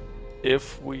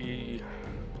 If we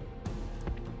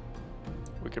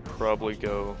we could probably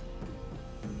go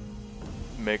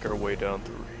make our way down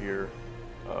through here,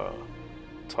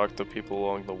 talk to people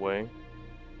along the way.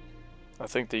 I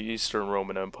think the Eastern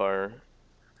Roman Empire,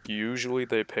 usually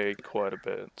they pay quite a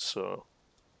bit, so,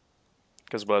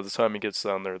 because by the time he gets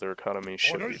down there, their economy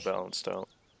should be balanced out.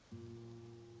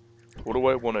 What do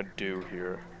I want to do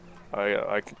here?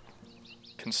 I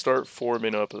can start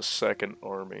forming up a second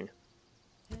army,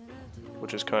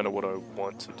 which is kind of what I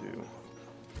want to do.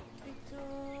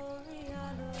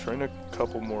 Train a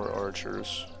couple more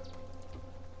archers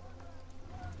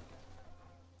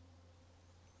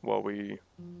while we...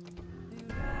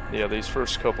 Yeah, these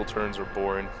first couple turns are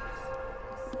boring.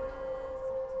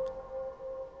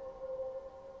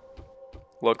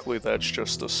 Luckily that's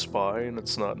just a spy and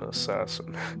it's not an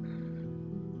assassin.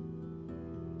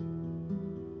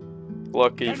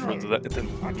 Lucky for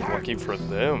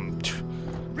them.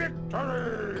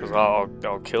 Because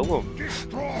I'll kill them.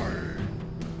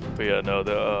 But yeah,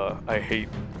 no, I hate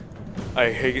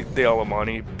the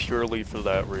Alemanni purely for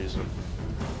that reason.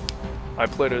 I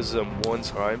played as them one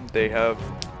time. They have,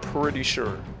 pretty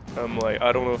sure, I'm like,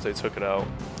 I don't know if they took it out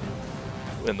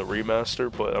in the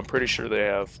remaster, but I'm pretty sure they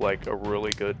have like a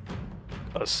really good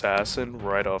assassin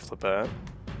right off the bat.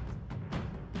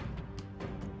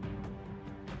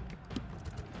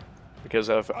 Because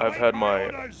I've had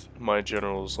my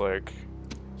generals like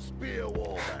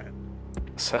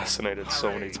assassinated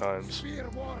so many times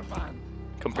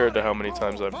compared to how many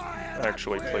times I've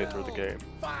actually played through the game.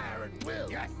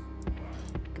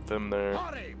 Get them there.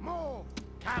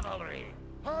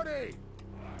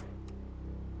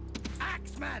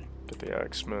 Get the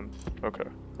axemen. Okay,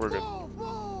 we're good.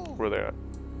 Where are they at?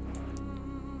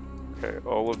 Okay,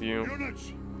 all of you.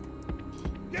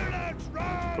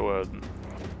 Go ahead.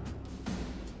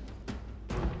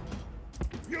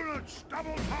 Units,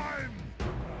 double time!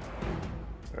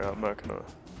 Yeah, I'm not gonna...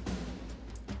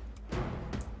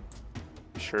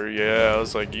 Sure, yeah, I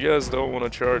was like, you guys don't want to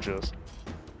charge us.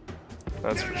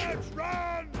 That's for sure.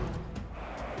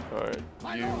 Alright,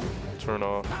 you turn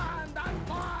off.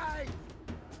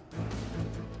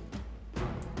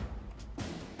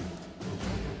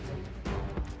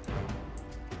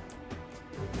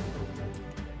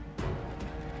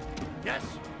 Yes.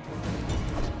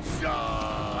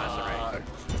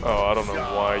 Oh, I don't know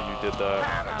why you did that.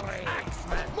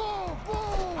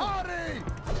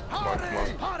 Come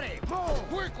on.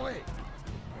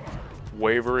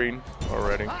 Wavering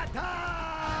already.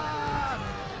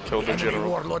 Kill the general.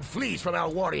 Warlord flees from our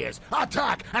warriors.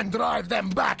 Attack and drive them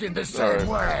back in the same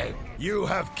way. You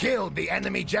have killed the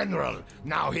enemy general.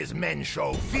 Now his men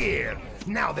show fear.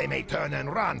 Now they may turn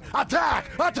and run. Attack!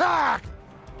 Attack!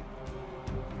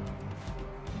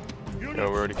 Yeah, we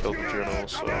already killed the general,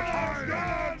 so go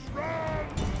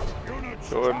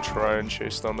ahead and try and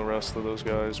chase down the rest of those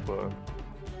guys, but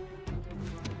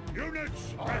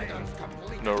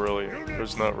no, really,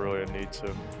 there's not really a need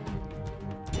to.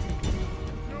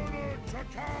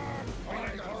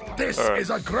 This is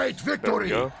a great victory.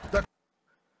 There we go.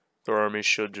 Their army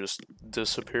should just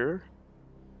disappear.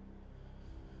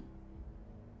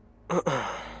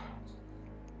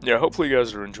 Yeah, hopefully you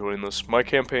guys are enjoying this. My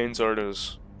campaigns aren't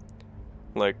as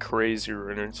like crazy or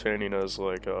entertaining as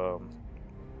like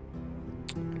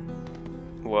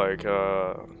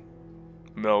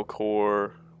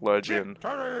Melkor, Legend,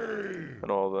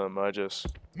 and all of them. I just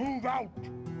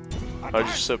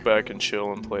sit back and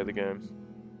chill and play the game.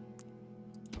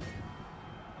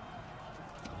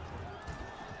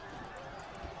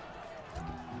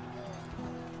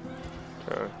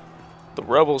 Okay. The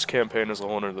Rebels campaign is a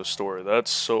whole nother story.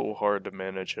 That's so hard to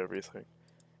manage everything.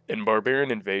 In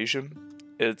Barbarian Invasion,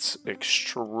 it's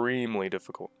extremely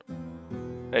difficult.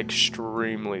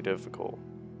 Extremely difficult.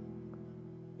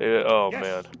 Oh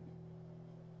man.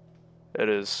 It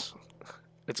is.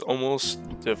 It's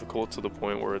almost difficult to the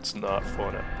point where it's not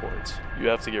fun at points. You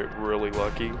have to get really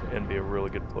lucky and be a really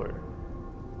good player.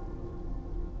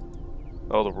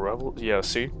 Oh, the Rebels? Yeah,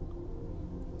 see?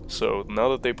 So now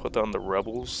that they put down the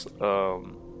Rebels,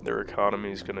 their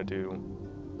economy is gonna do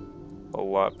a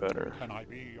lot better. Can I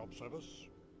be of service?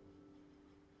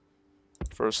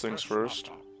 First things first.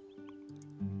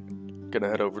 Gonna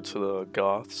head over to the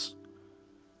Goths.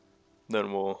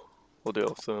 Then we'll deal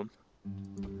with them.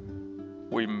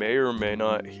 We may or may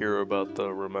not hear about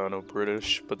the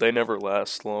Romano-British, but they never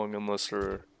last long unless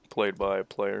they're played by a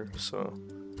player, so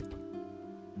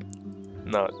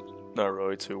not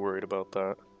really too worried about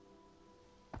that.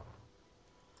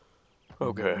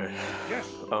 Okay. Yes.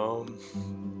 Oh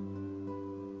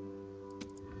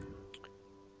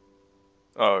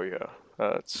yeah,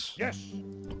 that's. Yes.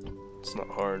 It's not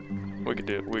hard. We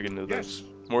can do this.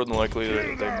 more than likely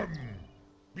Kill them!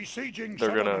 Besieging they're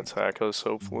gonna settlement. attack us,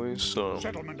 hopefully, so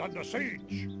Settlement under siege.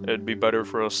 it'd be better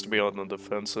for us to be on the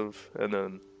defensive and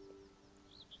then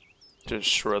just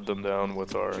shred them down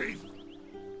with our Chief.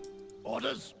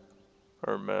 Orders?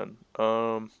 men.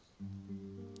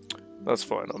 That's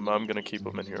fine. I'm gonna keep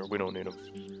them in here. We don't need them.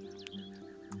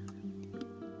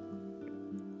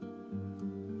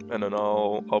 And then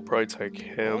I'll probably take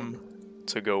him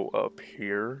to go up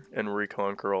here and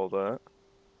reconquer all that.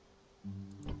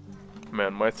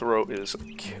 Man, my throat is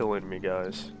killing me,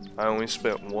 guys. I only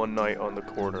spent one night on the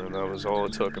corner, and that was all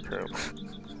it took, apparently.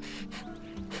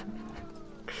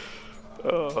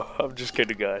 I'm just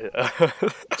kidding, guys.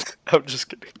 I'm just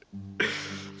kidding.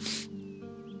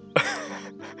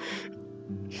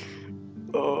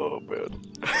 Oh, man.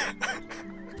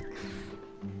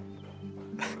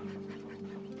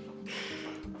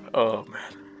 Oh,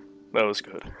 man. That was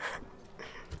good.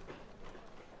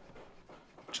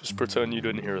 Just pretend you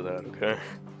didn't hear that, okay?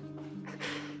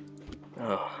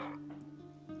 Oh.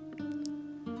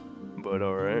 But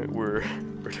alright, we're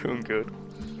doing good.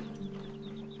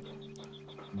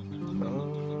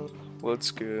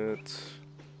 Let's get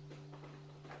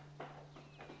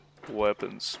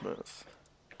weaponsmith,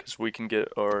 because we can get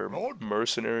our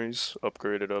mercenaries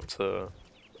upgraded up to.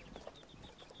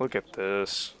 Look at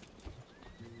this.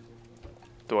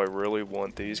 Do I really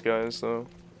want these guys though?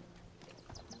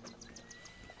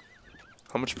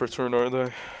 How much per turn are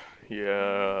they?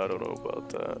 Yeah, I don't know about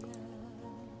that.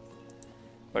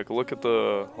 Like, look at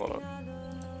the. Hold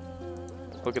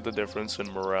on. Look at the difference in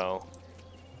morale.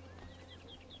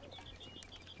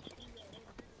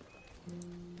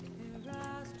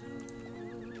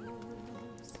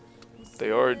 They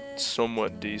are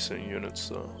somewhat decent units,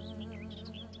 though.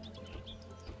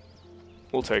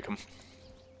 We'll take them.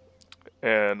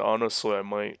 And honestly, I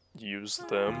might use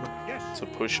them to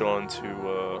push on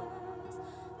to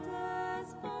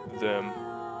them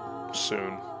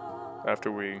soon,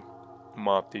 after we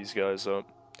mop these guys up.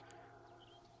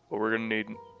 But we're gonna need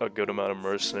a good amount of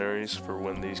mercenaries for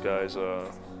when these guys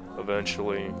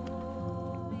eventually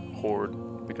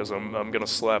horde, because I'm gonna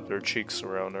slap their cheeks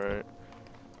around, alright?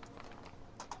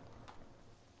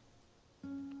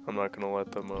 I'm not gonna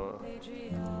let them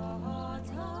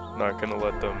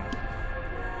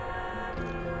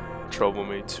trouble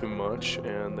me too much,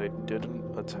 and they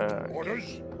didn't attack.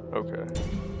 Orders? Okay.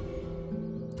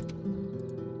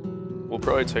 We'll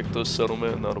probably take this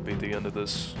settlement, and that'll be the end of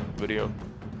this video.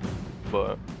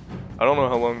 But I don't know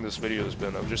how long this video has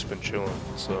been. I've just been chilling,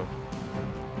 so.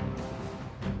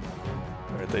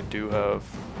 Alright, they do have.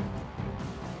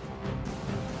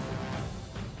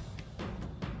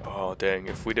 Oh dang,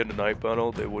 if we did a night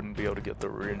battle, they wouldn't be able to get the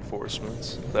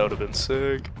reinforcements. That would have been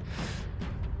sick.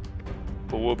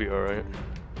 But we'll be alright.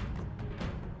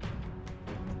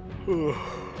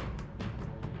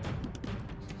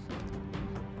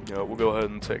 Yeah, we'll go ahead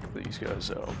and take these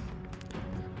guys out.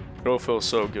 It don't feel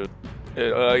so good.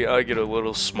 I get a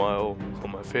little smile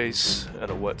on my face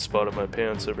and a wet spot on my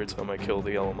pants every time I kill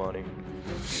the Alemanni.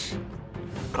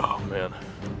 Oh man.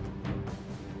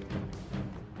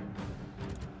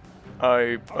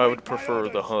 I would prefer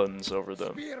the Huns over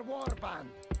them.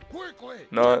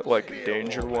 Not like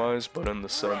danger-wise, but in the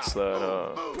sense that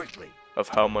of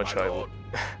how much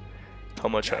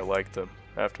I like them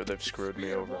after they've screwed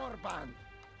me over.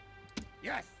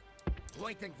 Yes.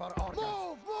 Waiting for orders.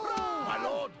 My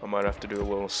lord. I might have to do a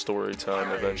little story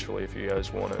time eventually if you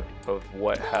guys want it, of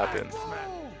what happened.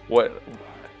 What,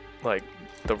 like,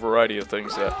 the variety of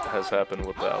things that has happened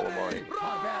with the Alemanni.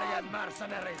 Barbarian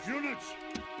mercenaries. Units!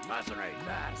 Mercenaries.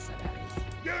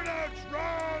 Units,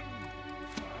 run!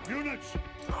 Units!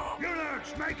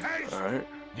 Units, make haste! Alright.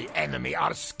 The enemy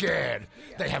are scared.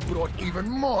 They have brought even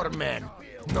more men.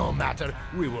 No matter,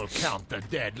 we will count the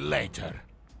dead later.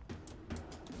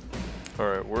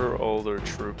 Alright, where are all their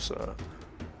troops at?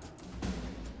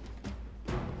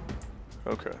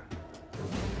 Okay.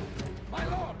 My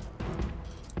lord.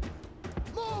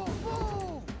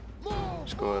 Move.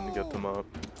 Let's go ahead and get them up.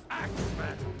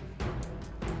 Axemen.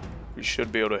 We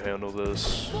should be able to handle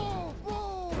this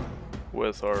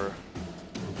with our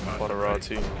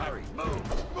Quadrati. Hurry, move.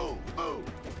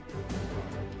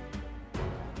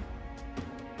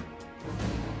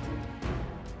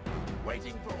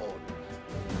 Waiting for orders.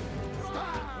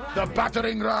 The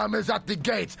battering ram is at the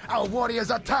gates. Our warriors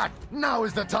attack. Now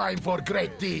is the time for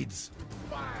great deeds.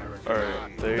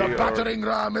 Alright, The battering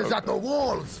ram is at the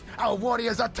walls. Our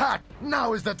warriors attack.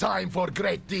 Now is the time for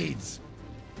great deeds.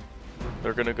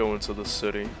 They're gonna go into the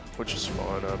city, which is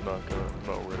fine. I'm not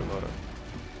worried about it.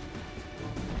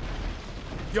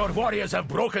 Your warriors have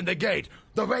broken the gate.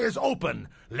 The way is open.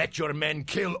 Let your men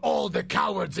kill all the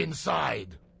cowards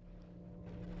inside.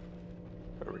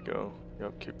 There we go.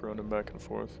 Yep, keep running back and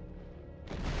forth.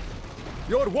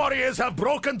 Your warriors have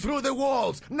broken through the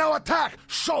walls. Now attack.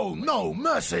 Show no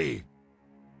mercy.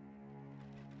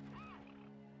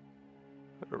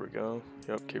 There we go.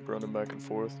 Yep, keep running back and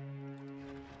forth.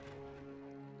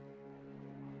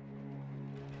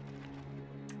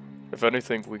 If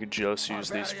anything, we could just use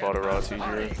these Foderati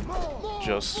here,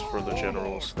 just for the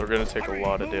generals. They're gonna take a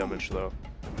lot of damage though.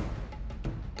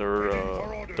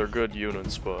 They're good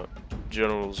units, but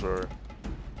generals are.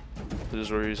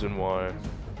 There's a reason why,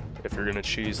 if you're gonna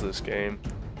cheese this game,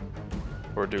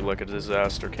 or do like a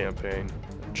disaster campaign,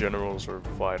 generals are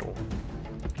vital.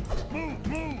 Move,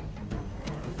 move.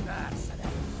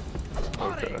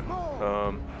 Okay.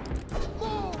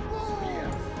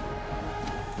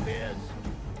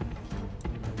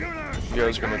 You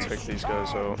guys are gonna take these guys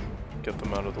out, get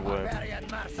them out of the way.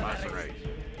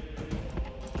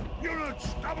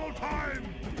 Units, double time.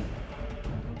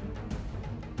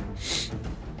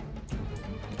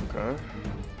 Okay.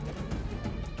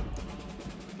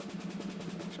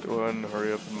 Let's go ahead and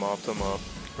hurry up and mop them up.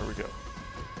 Here we go.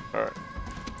 Alright.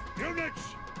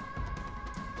 Units.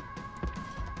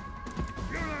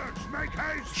 Units, make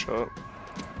haste. Shut up.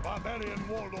 Barbarian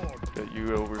warlord. Get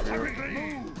you over here. Quickly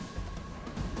move.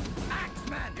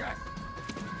 Axeman, yes.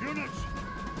 Units.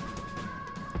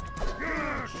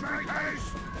 Units, make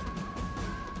haste.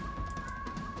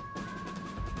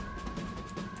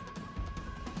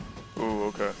 Ooh,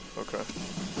 okay, okay.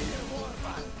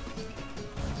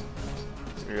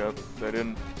 Yep, they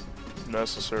didn't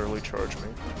necessarily charge me.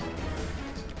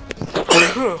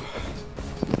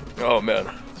 Oh man,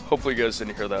 hopefully you guys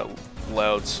didn't hear that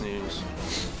loud sneeze.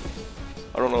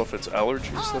 I don't know if it's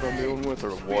allergies that I'm dealing with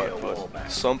or what, but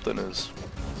something is.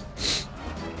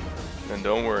 And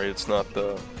don't worry, it's not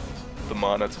the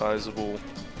monetizable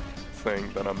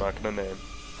thing that I'm not gonna name.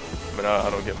 I mean, I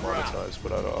don't get monetized,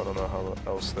 but I don't know how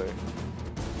else they...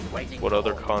 What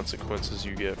other consequences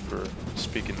you get for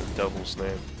speaking the devil's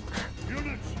name.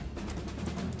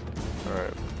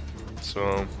 Alright,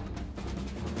 so...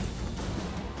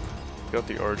 Got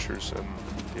the archers and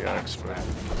the axemen.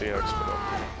 Get the axemen up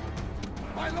here.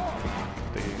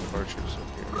 The archers in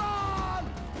here.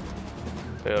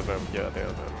 They have them, yeah, they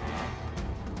have them.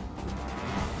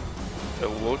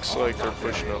 It looks like they're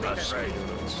pushing up some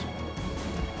units.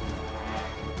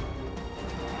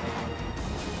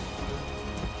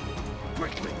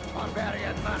 Quickly,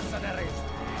 barbarian mercenaries.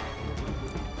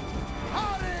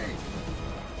 Hurry!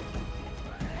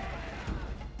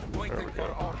 There we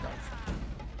go.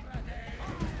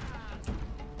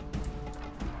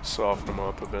 Soften them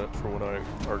up a bit for when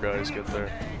our guys get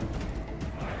there.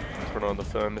 Turn on the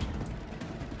fend.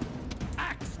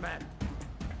 Axeman.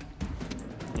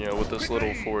 Yeah, with this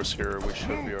little force here, we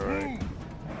should be alright.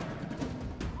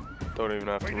 Don't even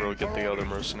have to really get the other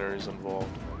mercenaries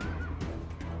involved.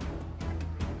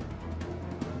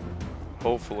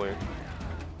 Hopefully.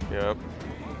 Yeah.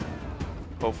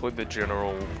 Hopefully the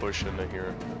general will push into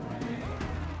here.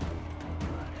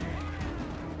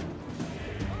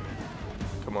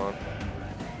 Come on.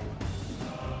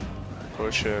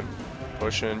 Push in.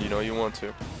 Push in, you know you want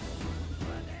to.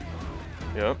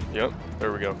 Yep, yep,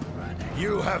 there we go.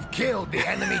 You have killed the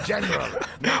enemy general.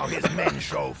 Now his men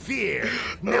show fear.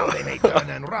 Now they may turn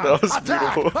and run. That was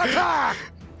Attack! beautiful. Attack!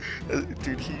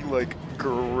 Dude, he like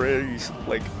grazed,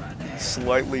 like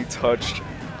slightly touched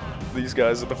these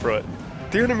guys in the front.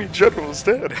 The enemy general is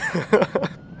dead.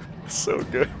 So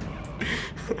good.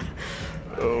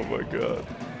 Oh my god.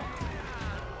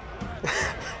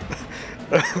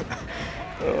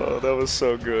 Oh, that was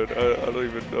so good. I don't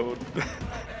even know.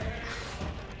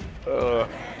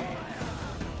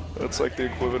 That's like the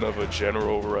equivalent of a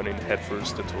general running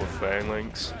headfirst into a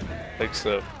phalanx,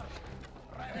 except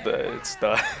that it's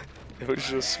not. It was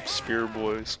just some spear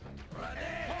boys.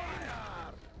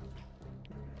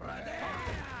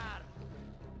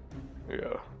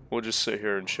 Yeah, we'll just sit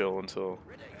here and chill until.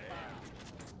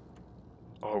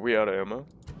 Oh, are we out of ammo?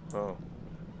 Oh.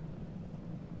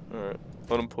 Alright,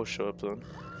 let him push up then.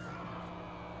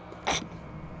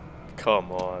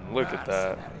 Come on, look at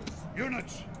that.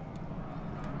 Units.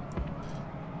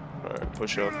 Alright,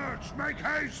 push up. Units, make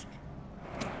haste.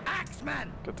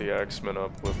 Axeman! Get the axemen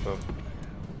up with them.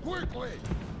 Quickly!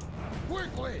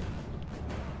 Quickly!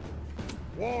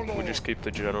 Warlord. We'll just keep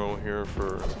the general here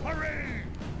for Hurry!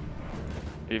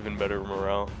 even better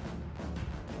morale.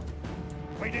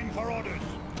 Waiting for orders.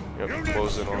 Yep, Units,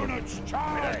 close in on him. units,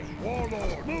 charge!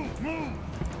 Warlord, move, move!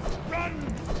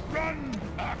 Run, run!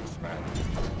 Axeman!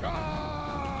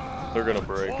 Charge! They're gonna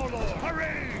break.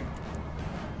 Hurry!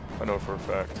 I know for a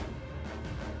fact.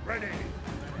 Ready!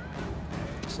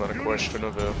 It's not a question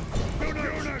of if,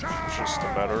 it's just a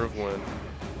matter of when.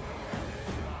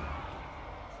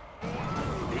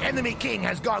 The enemy king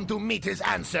has gone to meet his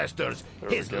ancestors.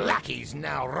 His lackeys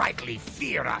now rightly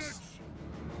fear us.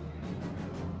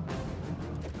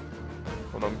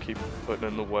 Hold on, keep putting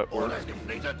in the wet work. Alright.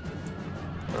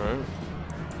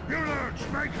 Units,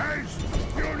 make haste!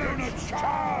 Units,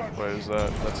 charge! Wait, is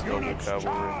that? That's noble Units,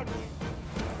 cavalry. charge!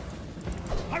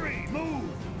 Hurry, move!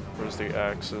 Where's the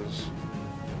axes?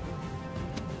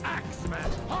 Axemen,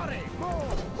 hurry!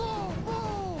 Move! Move!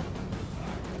 Move!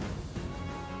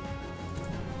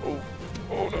 Oh,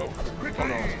 oh no. Quickly, Oh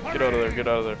no. Get hurry! out of there, get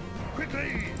out of there. Quickly!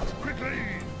 Quickly!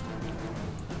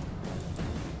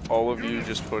 All of you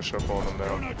just push up on them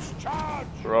now. Units, charge!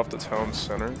 They're off the town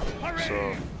center,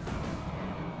 so...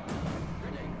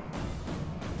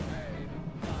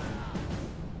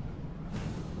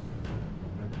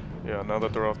 Yeah, now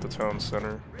that they're off the town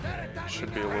center, it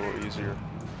should be a little easier.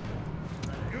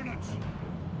 Units!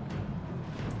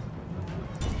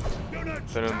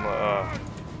 Units, They didn't, I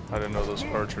didn't know those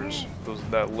archers.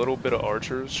 That little bit of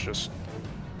archers just...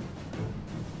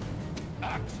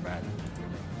 Axemen!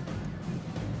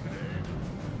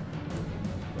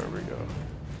 There we go.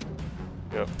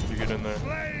 Yep, you get in there.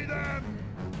 slay them!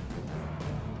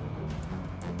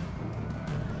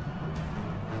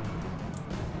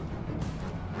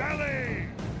 Rally!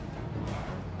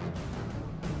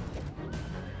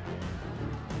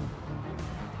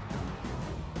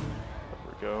 There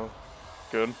we go.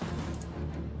 Good.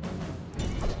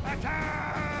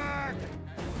 Attack!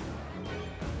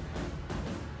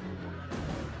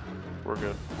 We're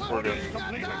good. We're good.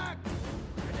 Completed.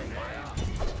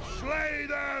 Slay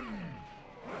them!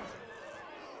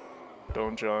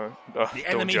 Don't jive. The Don't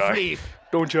enemy jive. flee.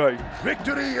 Don't jive.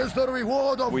 Victory is the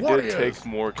reward of We did warriors. take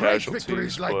more Great casualties,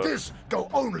 victories like but- this go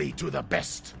only to the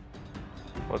best.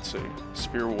 Let's see.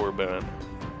 Spear warband.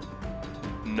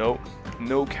 Nope.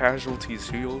 No casualties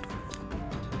healed.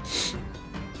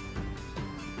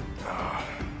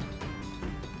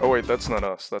 Oh wait, that's not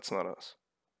us. That's not us.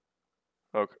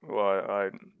 Okay, well I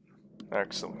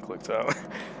accidentally clicked out.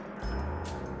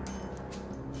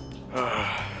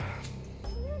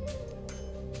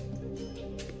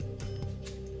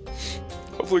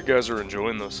 Hopefully you guys are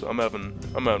enjoying this. I'm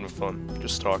having fun.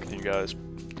 Just talking to you guys.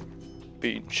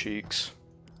 Beating cheeks.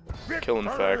 Killing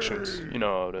factions. You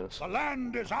know how it is. The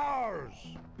land is ours!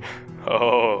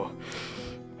 Oh,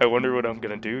 I wonder what I'm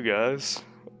gonna do, guys.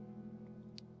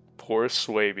 Poor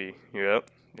Swaby. Yep.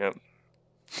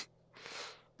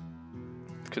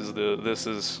 Because this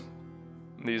is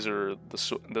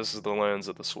the lands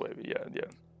of the Swaby. Yeah.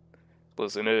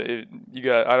 Listen, you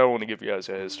got. I don't want to give you guys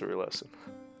a history lesson.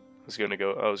 I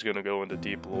was gonna go into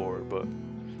deep lore, but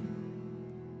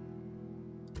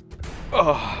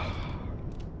oh,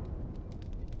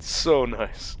 so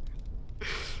nice.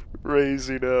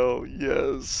 Raising hell,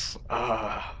 yes.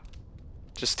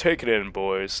 Just take it in,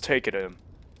 boys. Take it in.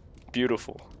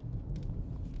 Beautiful.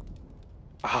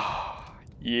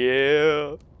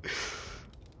 Yeah.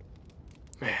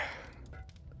 Man.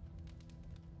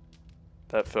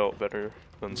 That felt better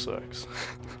than sex.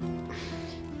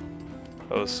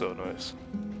 That was so nice.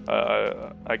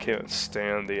 I can't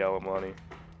stand the Alemanni.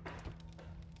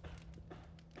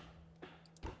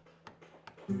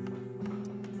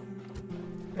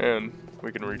 And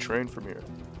we can retrain from here.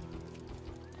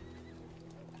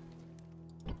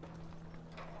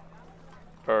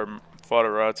 Our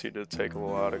Foderati did take a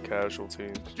lot of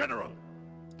casualties. General!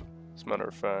 As a matter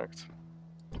of fact.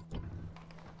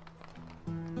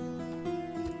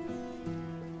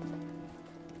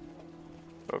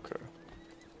 Okay.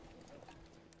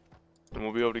 And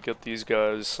we'll be able to get these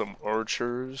guys some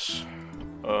archers.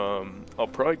 I'll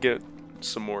probably get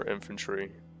some more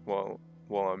infantry while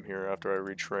I'm here after I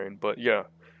retrain. But yeah.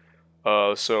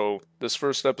 So this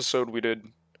first episode we did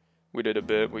a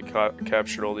bit. We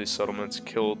captured all these settlements,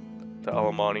 killed the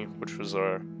Alemanni, which was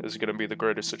is going to be the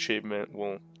greatest achievement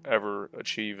we'll ever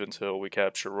achieve until we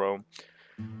capture Rome.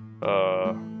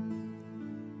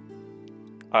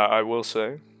 I will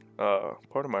say,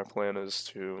 part of my plan is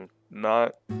to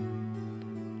not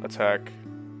attack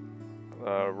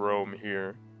Rome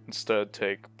here. Instead,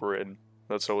 take Britain.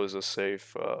 That's always a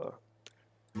safe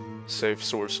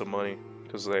source of money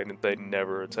because they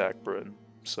never attack Britain.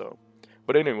 So,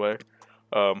 but anyway,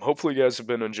 hopefully you guys have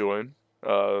been enjoying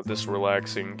this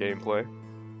relaxing gameplay.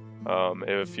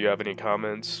 If you have any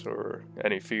comments or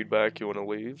any feedback you want to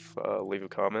leave a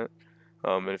comment.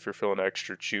 And if you're feeling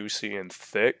extra juicy and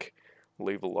thick,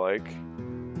 leave a like.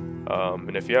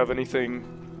 And if you have anything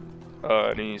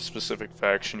Any specific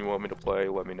faction you want me to play,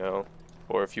 let me know.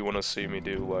 Or if you want to see me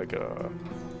do like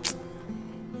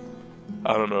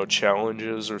I don't know,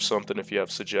 challenges or something, if you have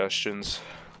suggestions,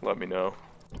 let me know.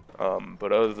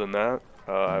 But other than that,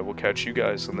 I will catch you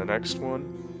guys in the next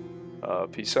one.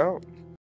 Peace out.